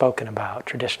spoken about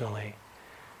traditionally.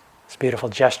 This beautiful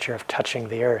gesture of touching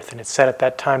the earth. And it said at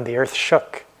that time the earth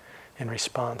shook in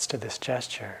response to this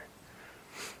gesture.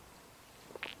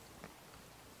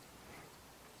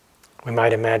 We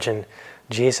might imagine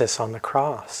Jesus on the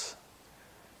cross.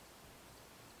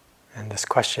 And this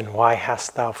question, why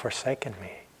hast thou forsaken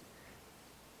me?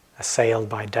 Assailed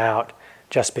by doubt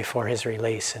just before his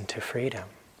release into freedom.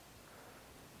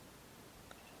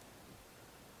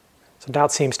 So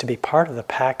doubt seems to be part of the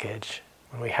package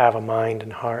when we have a mind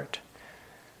and heart.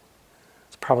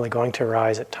 It's probably going to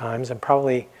arise at times and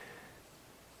probably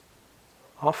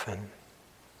often.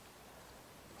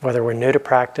 Whether we're new to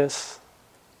practice,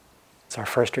 it's our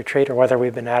first retreat, or whether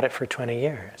we've been at it for 20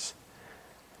 years.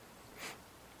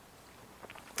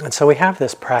 And so we have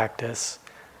this practice,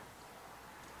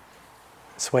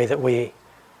 this way that we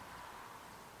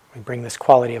bring this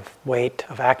quality of weight,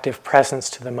 of active presence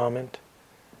to the moment,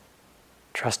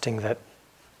 trusting that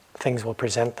things will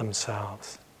present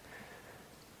themselves.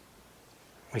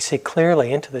 We see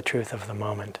clearly into the truth of the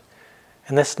moment,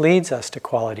 and this leads us to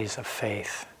qualities of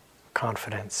faith,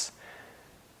 confidence,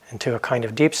 and to a kind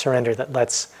of deep surrender that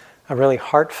lets a really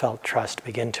heartfelt trust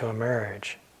begin to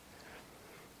emerge.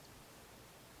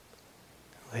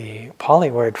 The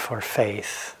Pali word for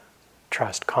faith,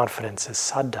 trust, confidence is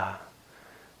saddha,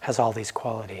 has all these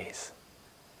qualities.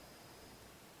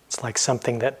 It's like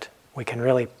something that we can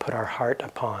really put our heart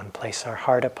upon, place our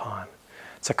heart upon.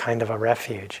 It's a kind of a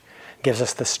refuge. It gives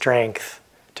us the strength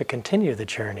to continue the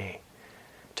journey,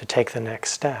 to take the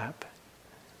next step.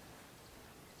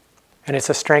 And it's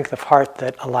a strength of heart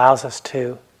that allows us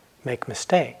to make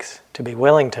mistakes, to be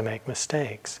willing to make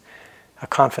mistakes, a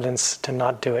confidence to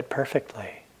not do it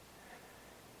perfectly.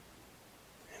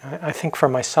 I think for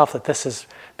myself that this has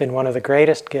been one of the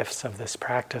greatest gifts of this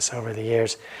practice over the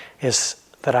years, is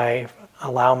that I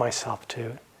allow myself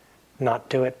to not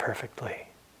do it perfectly,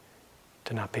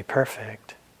 to not be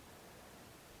perfect,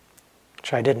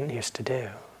 which I didn't used to do.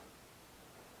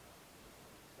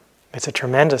 It's a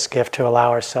tremendous gift to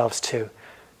allow ourselves to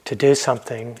do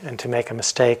something and to make a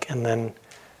mistake and then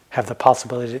have the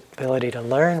possibility to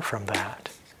learn from that.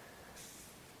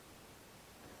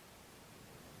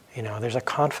 There's a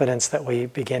confidence that we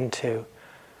begin to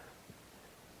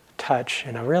touch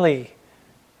in a really,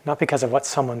 not because of what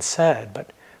someone said,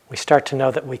 but we start to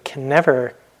know that we can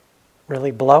never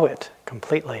really blow it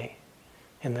completely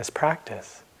in this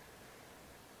practice.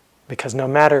 Because no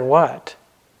matter what,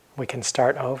 we can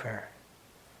start over.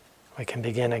 We can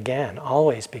begin again,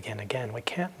 always begin again. We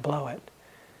can't blow it.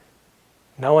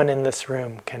 No one in this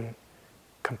room can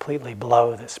completely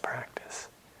blow this practice.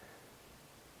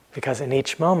 Because in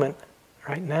each moment,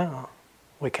 right now,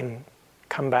 we can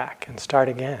come back and start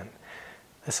again.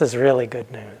 This is really good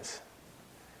news.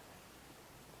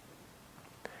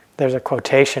 There's a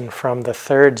quotation from the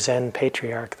third Zen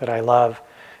patriarch that I love.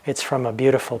 It's from a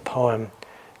beautiful poem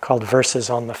called Verses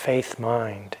on the Faith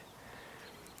Mind.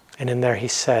 And in there he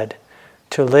said,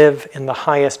 "To live in the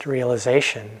highest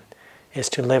realization is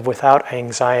to live without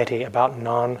anxiety about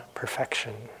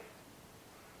non-perfection."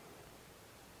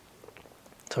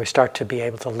 So we start to be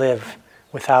able to live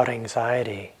without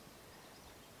anxiety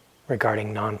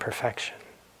regarding non-perfection.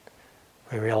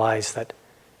 We realize that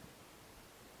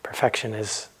perfection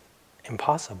is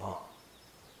impossible.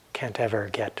 Can't ever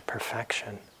get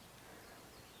perfection.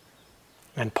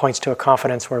 And points to a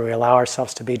confidence where we allow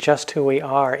ourselves to be just who we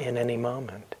are in any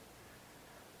moment.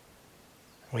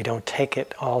 We don't take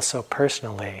it all so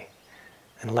personally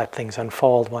and let things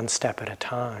unfold one step at a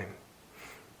time.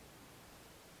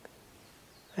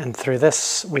 And through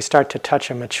this, we start to touch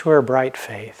a mature, bright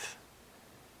faith.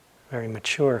 Very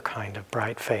mature kind of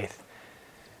bright faith.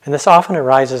 And this often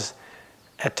arises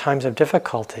at times of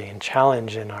difficulty and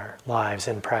challenge in our lives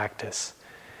in practice,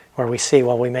 where we see,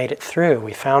 well, we made it through.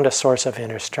 We found a source of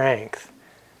inner strength.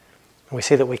 And we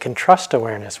see that we can trust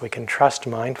awareness. We can trust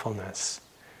mindfulness.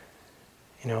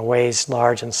 Ways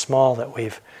large and small that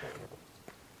we've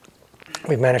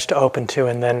managed to open to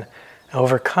and then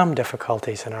overcome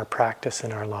difficulties in our practice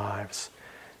in our lives.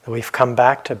 That we've come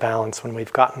back to balance when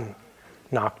we've gotten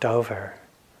knocked over.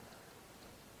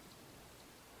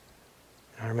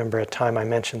 I remember a time I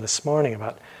mentioned this morning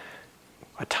about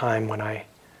a time when I,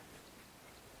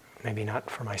 maybe not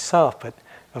for myself, but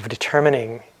of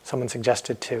determining, someone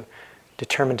suggested to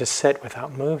determine to sit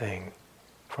without moving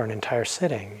for an entire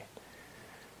sitting.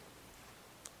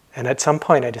 And at some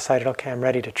point I decided, okay, I'm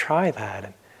ready to try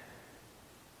that.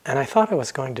 And I thought I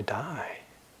was going to die.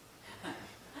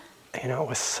 It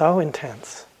was so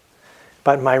intense.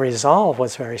 But my resolve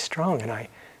was very strong, and I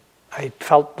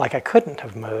felt like I couldn't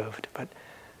have moved, but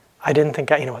I didn't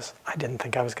think I didn't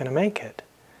think I was going to make it.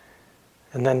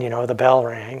 And then, the bell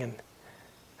rang, and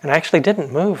I actually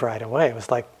didn't move right away. It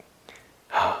was like,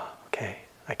 oh, okay,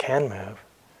 I can move.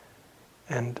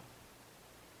 And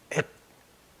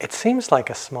it seems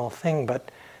like a small thing, but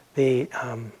the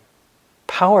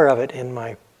power of it in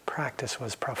my practice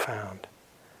was profound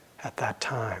at that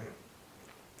time.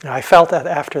 I felt that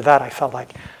after that, I felt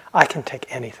like I can take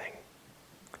anything.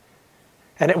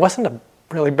 And it wasn't a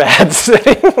really bad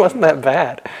sitting. It wasn't that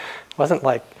bad. It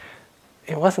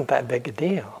wasn't that big a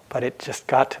deal. But it just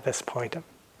got to this point of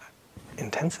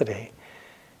intensity.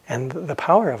 And the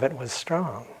power of it was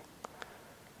strong.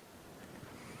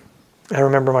 I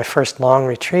remember my first long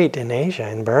retreat in Asia,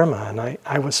 in Burma, and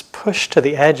I was pushed to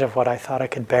the edge of what I thought I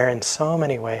could bear in so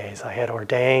many ways. I had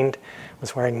ordained,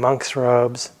 was wearing monk's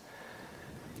robes,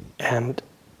 and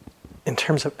in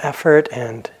terms of effort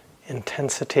and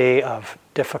intensity of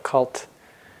difficult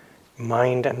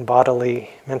mind and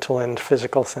bodily, mental and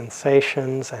physical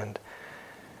sensations, and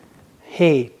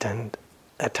heat, and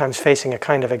at times facing a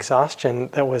kind of exhaustion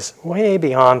that was way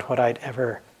beyond what I'd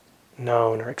ever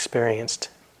known or experienced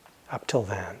up till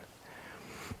then.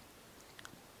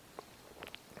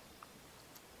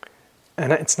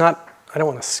 And it's not, I don't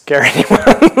want to scare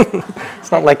anyone.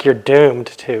 It's not like you're doomed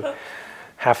to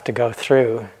have to go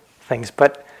through things,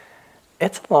 but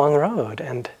it's a long road,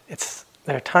 and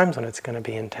there are times when it's going to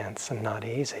be intense and not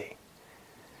easy.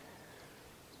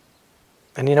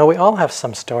 And we all have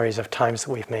some stories of times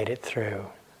that we've made it through,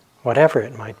 whatever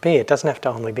it might be. It doesn't have to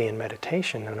only be in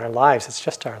meditation. In our lives, it's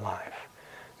just our life.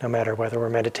 No matter whether we're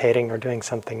meditating or doing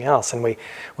something else. And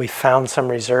we found some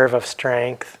reserve of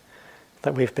strength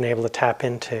that we've been able to tap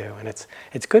into. And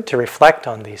it's good to reflect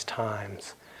on these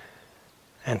times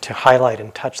and to highlight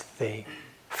and touch the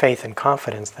faith and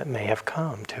confidence that may have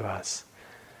come to us.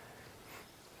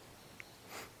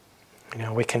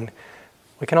 We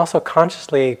can also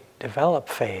consciously develop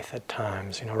faith at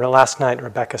times. Last night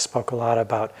Rebecca spoke a lot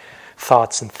about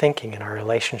thoughts and thinking and our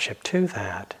relationship to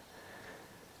that.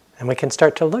 And we can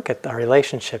start to look at our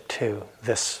relationship to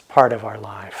this part of our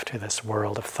life, to this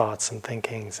world of thoughts and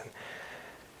thinkings.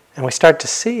 And we start to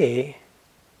see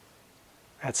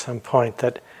at some point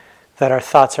that our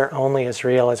thoughts are only as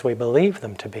real as we believe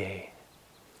them to be.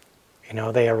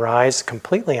 They arise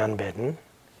completely unbidden.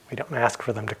 We don't ask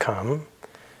for them to come.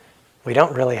 We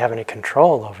don't really have any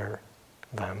control over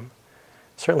them.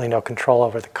 Certainly no control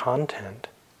over the content.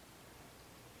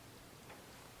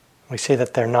 We see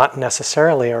that they're not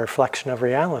necessarily a reflection of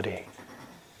reality.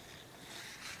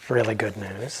 Really good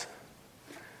news.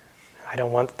 I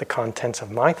don't want the contents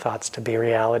of my thoughts to be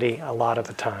reality a lot of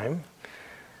the time.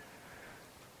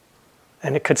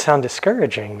 And it could sound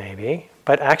discouraging maybe,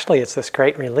 but actually it's this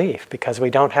great relief because we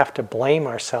don't have to blame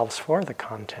ourselves for the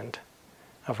content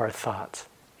of our thoughts.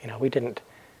 We didn't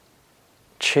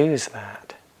choose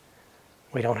that.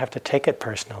 We don't have to take it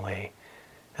personally.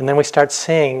 And then we start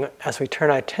seeing, as we turn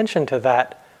our attention to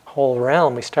that whole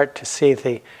realm, we start to see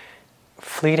the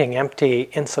fleeting, empty,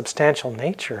 insubstantial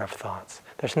nature of thoughts.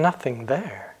 There's nothing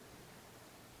there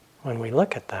when we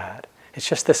look at that. It's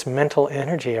just this mental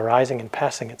energy arising and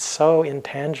passing. It's so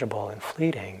intangible and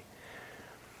fleeting.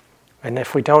 And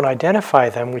if we don't identify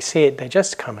them, we see it, they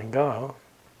just come and go.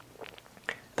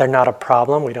 They're not a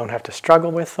problem. We don't have to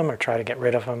struggle with them or try to get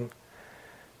rid of them.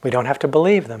 We don't have to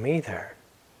believe them either.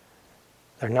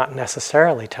 They're not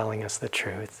necessarily telling us the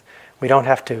truth. We don't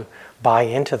have to buy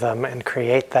into them and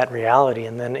create that reality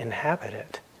and then inhabit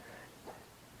it.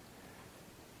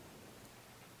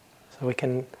 So we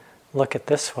can look at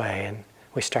this way and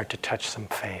we start to touch some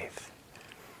faith.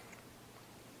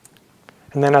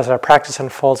 And then as our practice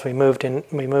unfolds, we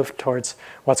move towards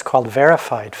what's called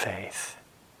verified faith.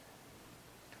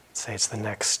 Let's say it's the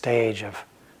next stage of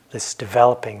this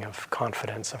developing of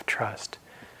confidence, of trust.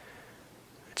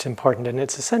 It's important and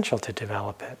it's essential to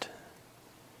develop it.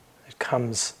 It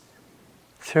comes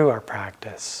through our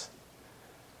practice.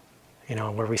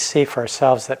 Where we see for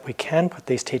ourselves that we can put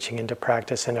these teachings into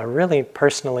practice in a really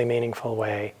personally meaningful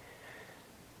way.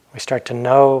 We start to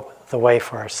know the way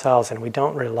for ourselves and we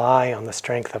don't rely on the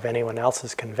strength of anyone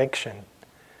else's conviction,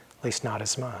 at least not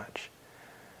as much.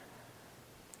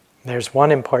 There's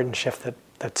one important shift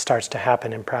that starts to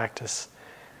happen in practice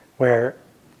where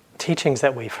teachings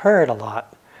that we've heard a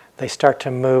lot, they start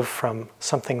to move from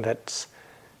something that's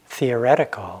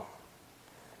theoretical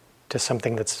to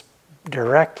something that's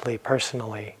directly,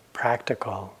 personally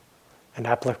practical and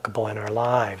applicable in our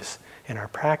lives, in our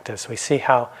practice. We see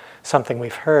how something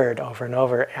we've heard over and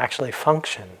over actually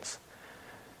functions.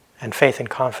 And faith and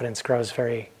confidence grows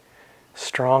very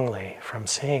strongly from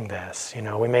seeing this.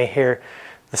 We may hear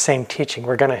the same teaching.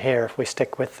 We're going to hear, if we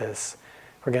stick with this,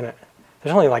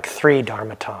 there's only like 3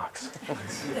 Dharma talks.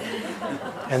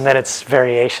 And then it's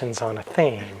variations on a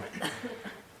theme.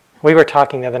 We were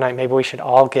talking the other night, maybe we should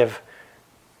all give,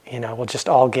 we'll just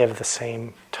all give the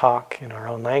same talk in our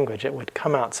own language. It would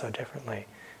come out so differently.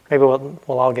 Maybe we'll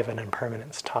all give an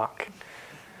impermanence talk.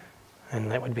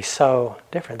 And that would be so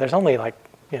different. There's only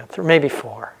maybe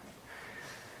 4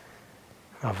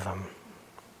 of them.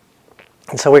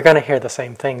 And so we're going to hear the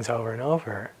same things over and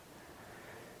over.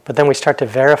 But then we start to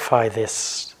verify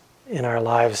this in our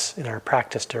lives, in our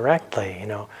practice directly.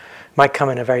 It might come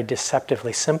in a very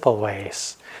deceptively simple way.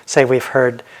 Say we've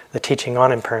heard the teaching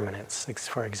on impermanence,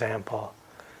 for example.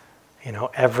 We're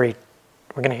going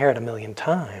to hear it 1,000,000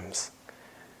 times.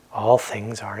 All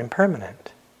things are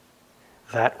impermanent.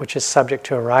 That which is subject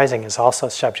to arising is also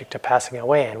subject to passing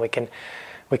away, and we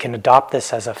can adopt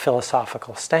this as a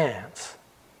philosophical stance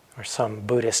or some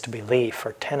Buddhist belief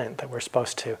or tenet that we're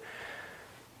supposed to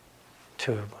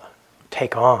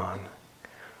take on.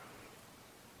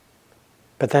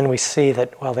 But then we see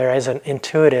that, there is an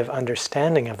intuitive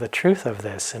understanding of the truth of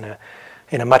this in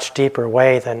a much deeper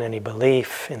way than any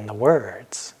belief in the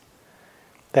words.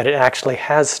 That it actually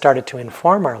has started to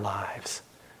inform our lives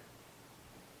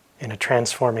in a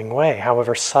transforming way,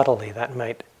 however subtly that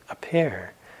might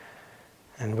appear.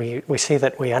 And we see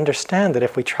that we understand that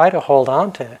if we try to hold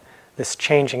on to this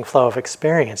changing flow of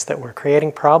experience, that we're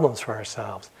creating problems for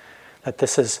ourselves, that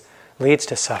this leads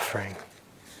to suffering.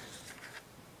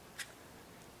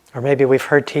 Or maybe we've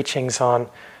heard teachings on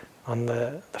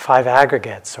the 5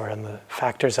 aggregates or on the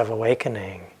factors of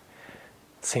awakening.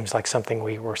 It seems like something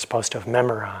we were supposed to have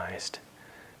memorized,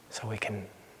 so we can,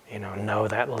 know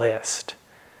that list.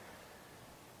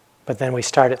 But then we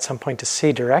start at some point to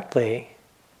see directly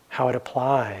how it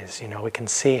applies. We can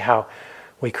see how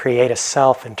we create a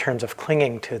self in terms of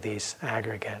clinging to these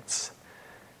aggregates.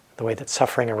 The way that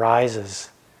suffering arises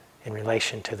in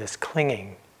relation to this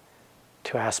clinging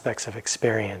to aspects of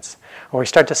experience. Or we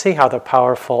start to see how the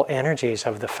powerful energies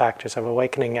of the factors of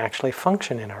awakening actually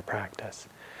function in our practice.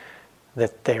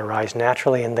 That they arise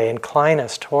naturally and they incline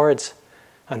us towards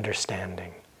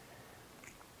understanding.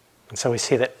 And so we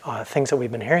see that things that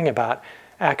we've been hearing about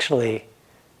actually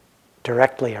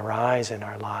directly arise in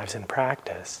our lives in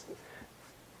practice.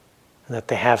 That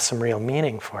they have some real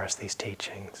meaning for us, these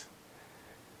teachings.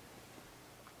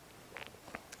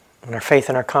 And our faith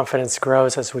and our confidence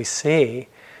grows as we see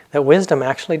that wisdom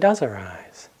actually does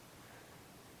arise.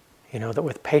 That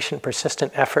with patient,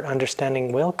 persistent effort,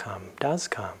 understanding will come, does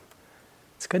come.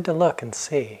 It's good to look and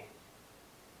see.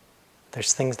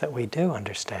 There's things that we do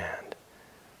understand.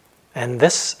 And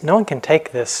no one can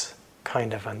take this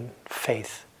kind of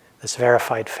faith, this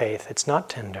verified faith. It's not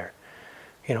tender.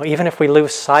 Even if we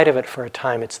lose sight of it for a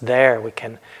time, it's there. We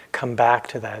can come back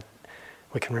to that.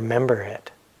 We can remember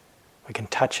it. We can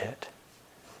touch it.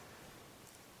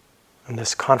 And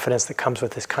this confidence that comes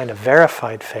with this kind of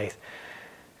verified faith,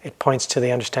 it points to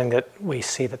the understanding that we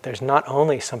see that there's not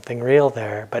only something real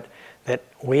there, but that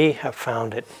we have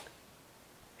found it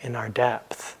in our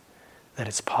depth, that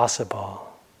it's possible.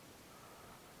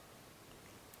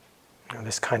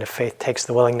 This kind of faith takes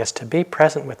the willingness to be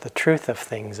present with the truth of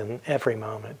things in every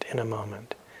moment, in a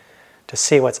moment, to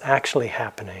see what's actually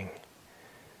happening.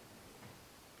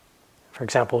 For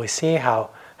example, we see how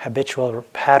habitual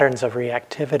patterns of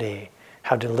reactivity,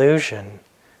 how delusion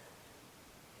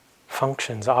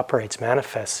functions, operates,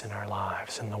 manifests in our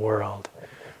lives, in the world,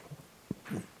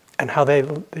 and how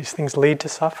these things lead to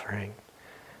suffering.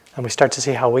 And we start to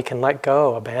see how we can let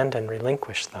go, abandon,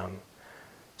 relinquish them,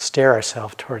 steer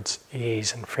ourselves towards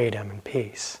ease and freedom and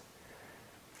peace.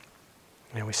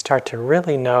 We start to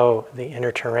really know the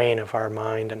inner terrain of our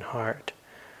mind and heart.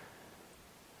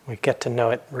 We get to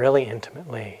know it really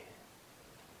intimately.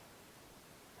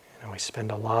 We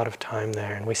spend a lot of time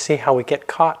there, and we see how we get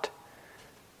caught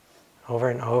over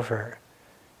and over.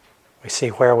 We see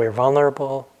where we're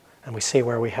vulnerable, and we see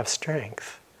where we have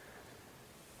strength.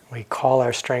 We call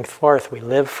our strength forth. We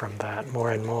live from that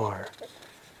more and more,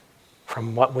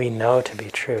 from what we know to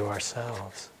be true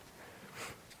ourselves.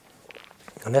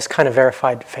 And this kind of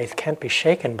verified faith can't be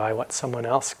shaken by what someone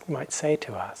else might say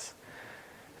to us.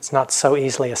 It's not so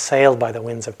easily assailed by the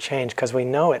winds of change because we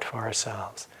know it for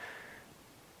ourselves.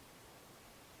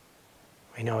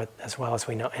 We know it as well as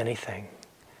we know anything.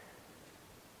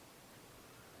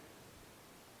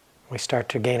 We start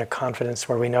to gain a confidence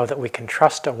where we know that we can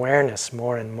trust awareness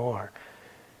more and more.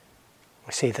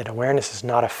 We see that awareness is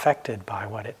not affected by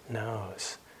what it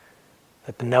knows,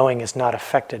 that the knowing is not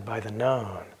affected by the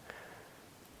known.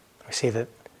 We see that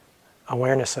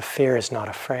awareness of fear is not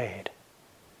afraid.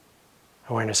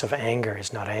 Awareness of anger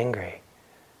is not angry.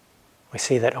 We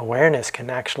see that awareness can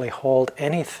actually hold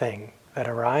anything that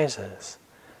arises.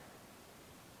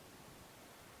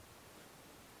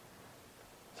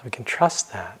 So we can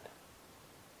trust that.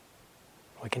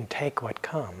 We can take what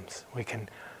comes.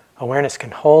 Awareness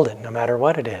can hold it no matter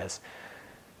what it is.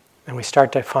 And we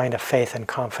start to find a faith and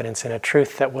confidence in a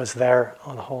truth that was there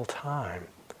all the whole time.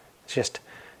 It's just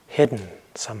hidden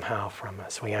somehow from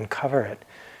us. We uncover it.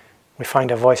 We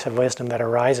find a voice of wisdom that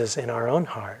arises in our own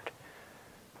heart.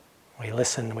 We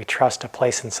listen, we trust a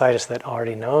place inside us that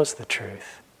already knows the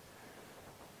truth.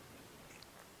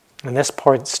 And this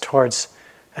points towards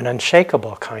an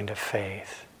unshakable kind of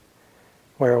faith,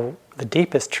 where the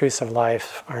deepest truths of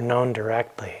life are known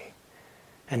directly,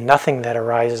 and nothing that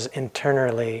arises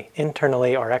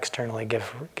internally or externally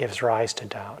gives rise to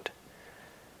doubt.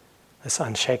 This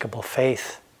unshakable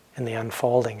faith in the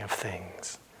unfolding of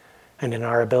things, and in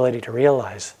our ability to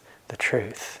realize the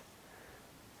truth.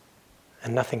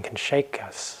 And nothing can shake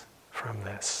us from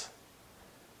this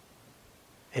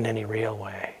in any real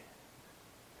way.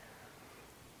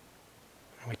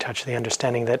 We touch the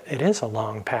understanding that it is a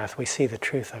long path. We see the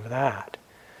truth of that.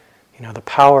 The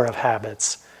power of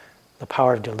habits, the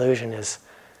power of delusion is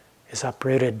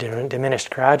uprooted,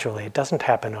 diminished gradually. It doesn't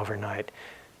happen overnight.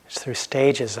 It's through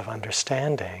stages of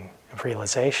understanding, of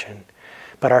realization.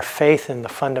 But our faith in the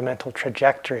fundamental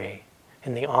trajectory,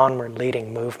 in the onward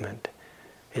leading movement,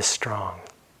 is strong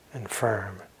and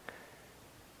firm.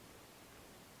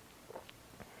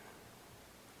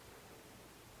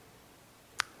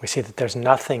 We see that there's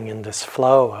nothing in this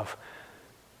flow of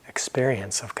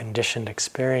experience, of conditioned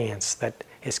experience, that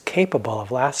is capable of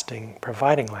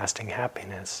providing lasting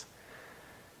happiness.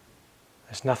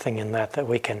 There's nothing in that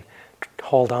we can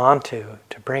hold on to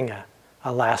bring a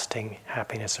lasting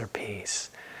happiness or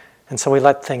peace. And so we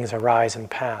let things arise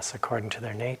and pass according to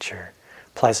their nature,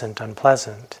 pleasant,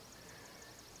 unpleasant.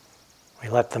 We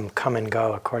let them come and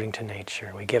go according to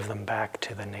nature. We give them back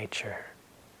to the nature.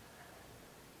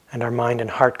 And our mind and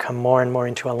heart come more and more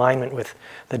into alignment with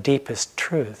the deepest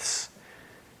truths.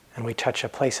 And we touch a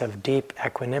place of deep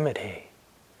equanimity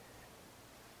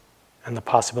and the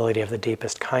possibility of the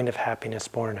deepest kind of happiness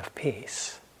born of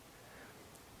peace.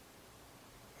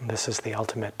 And this is the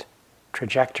ultimate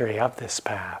trajectory of this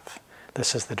path.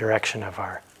 This is the direction of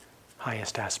our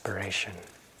highest aspiration.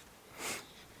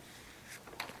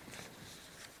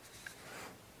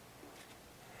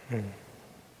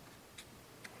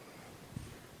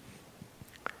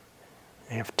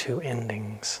 I have two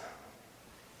endings.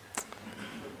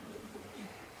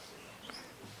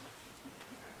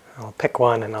 I'll pick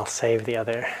one and I'll save the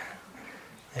other.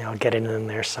 I'll get it in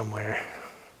there somewhere.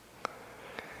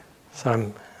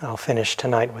 So I'll finish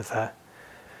tonight with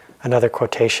another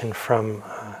quotation from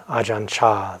Ajahn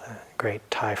Chah, the great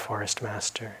Thai forest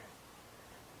master.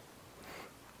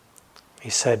 He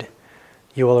said,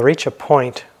 "You will reach a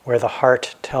point where the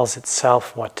heart tells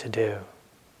itself what to do.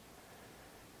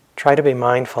 Try to be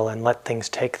mindful and let things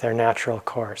take their natural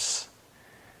course.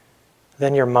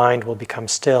 Then your mind will become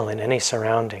still in any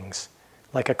surroundings,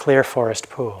 like a clear forest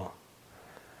pool.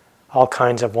 All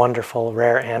kinds of wonderful,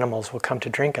 rare animals will come to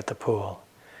drink at the pool,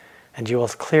 and you will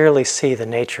clearly see the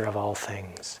nature of all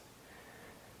things.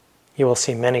 You will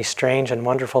see many strange and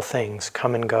wonderful things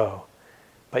come and go,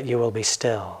 but you will be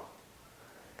still.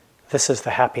 This is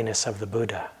the happiness of the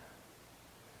Buddha."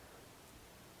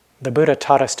 The Buddha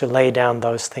taught us to lay down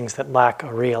those things that lack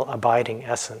a real abiding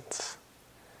essence.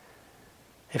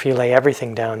 If you lay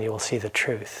everything down, you will see the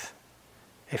truth.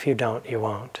 If you don't, you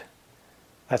won't.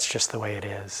 That's just the way it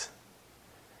is.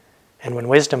 And when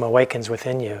wisdom awakens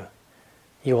within you,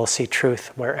 you will see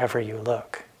truth wherever you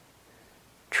look.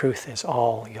 Truth is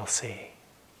all you'll see.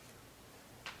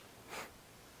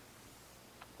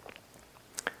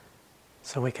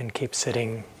 So we can keep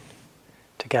sitting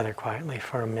together quietly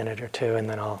for a minute or two, and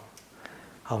then I'll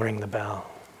ring the bell.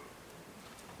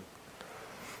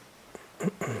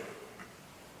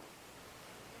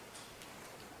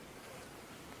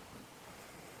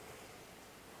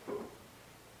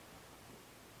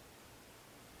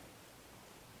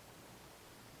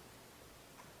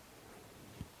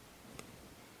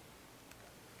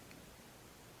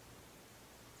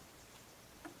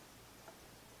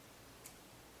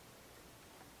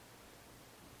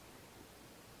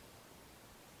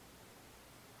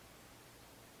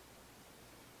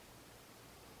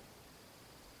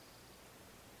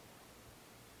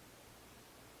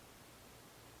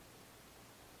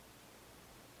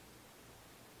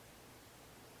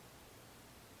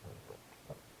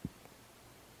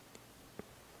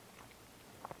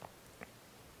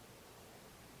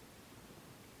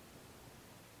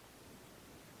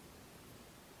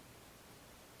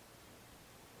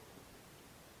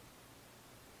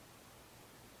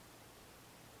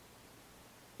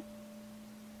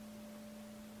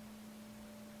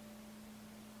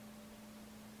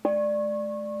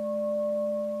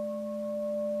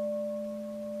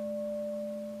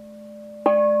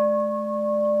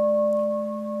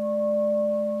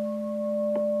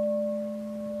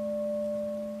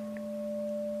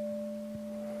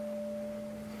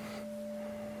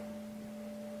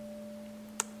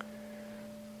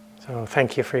 So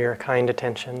thank you for your kind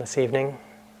attention this evening.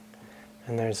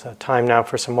 And there's a time now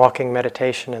for some walking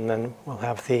meditation, and then we'll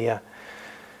have the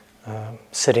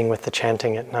sitting with the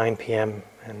chanting at 9 p.m.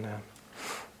 And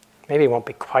maybe it won't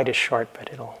be quite as short,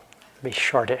 but it'll be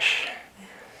shortish.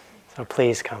 So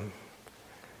please come.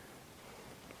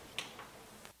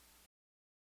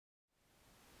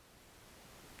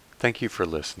 Thank you for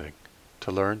listening.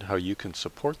 To learn how you can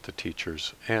support the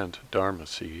teachers and Dharma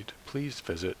Seed, please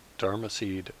visit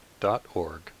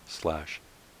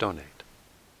dharmaseed.org/donate.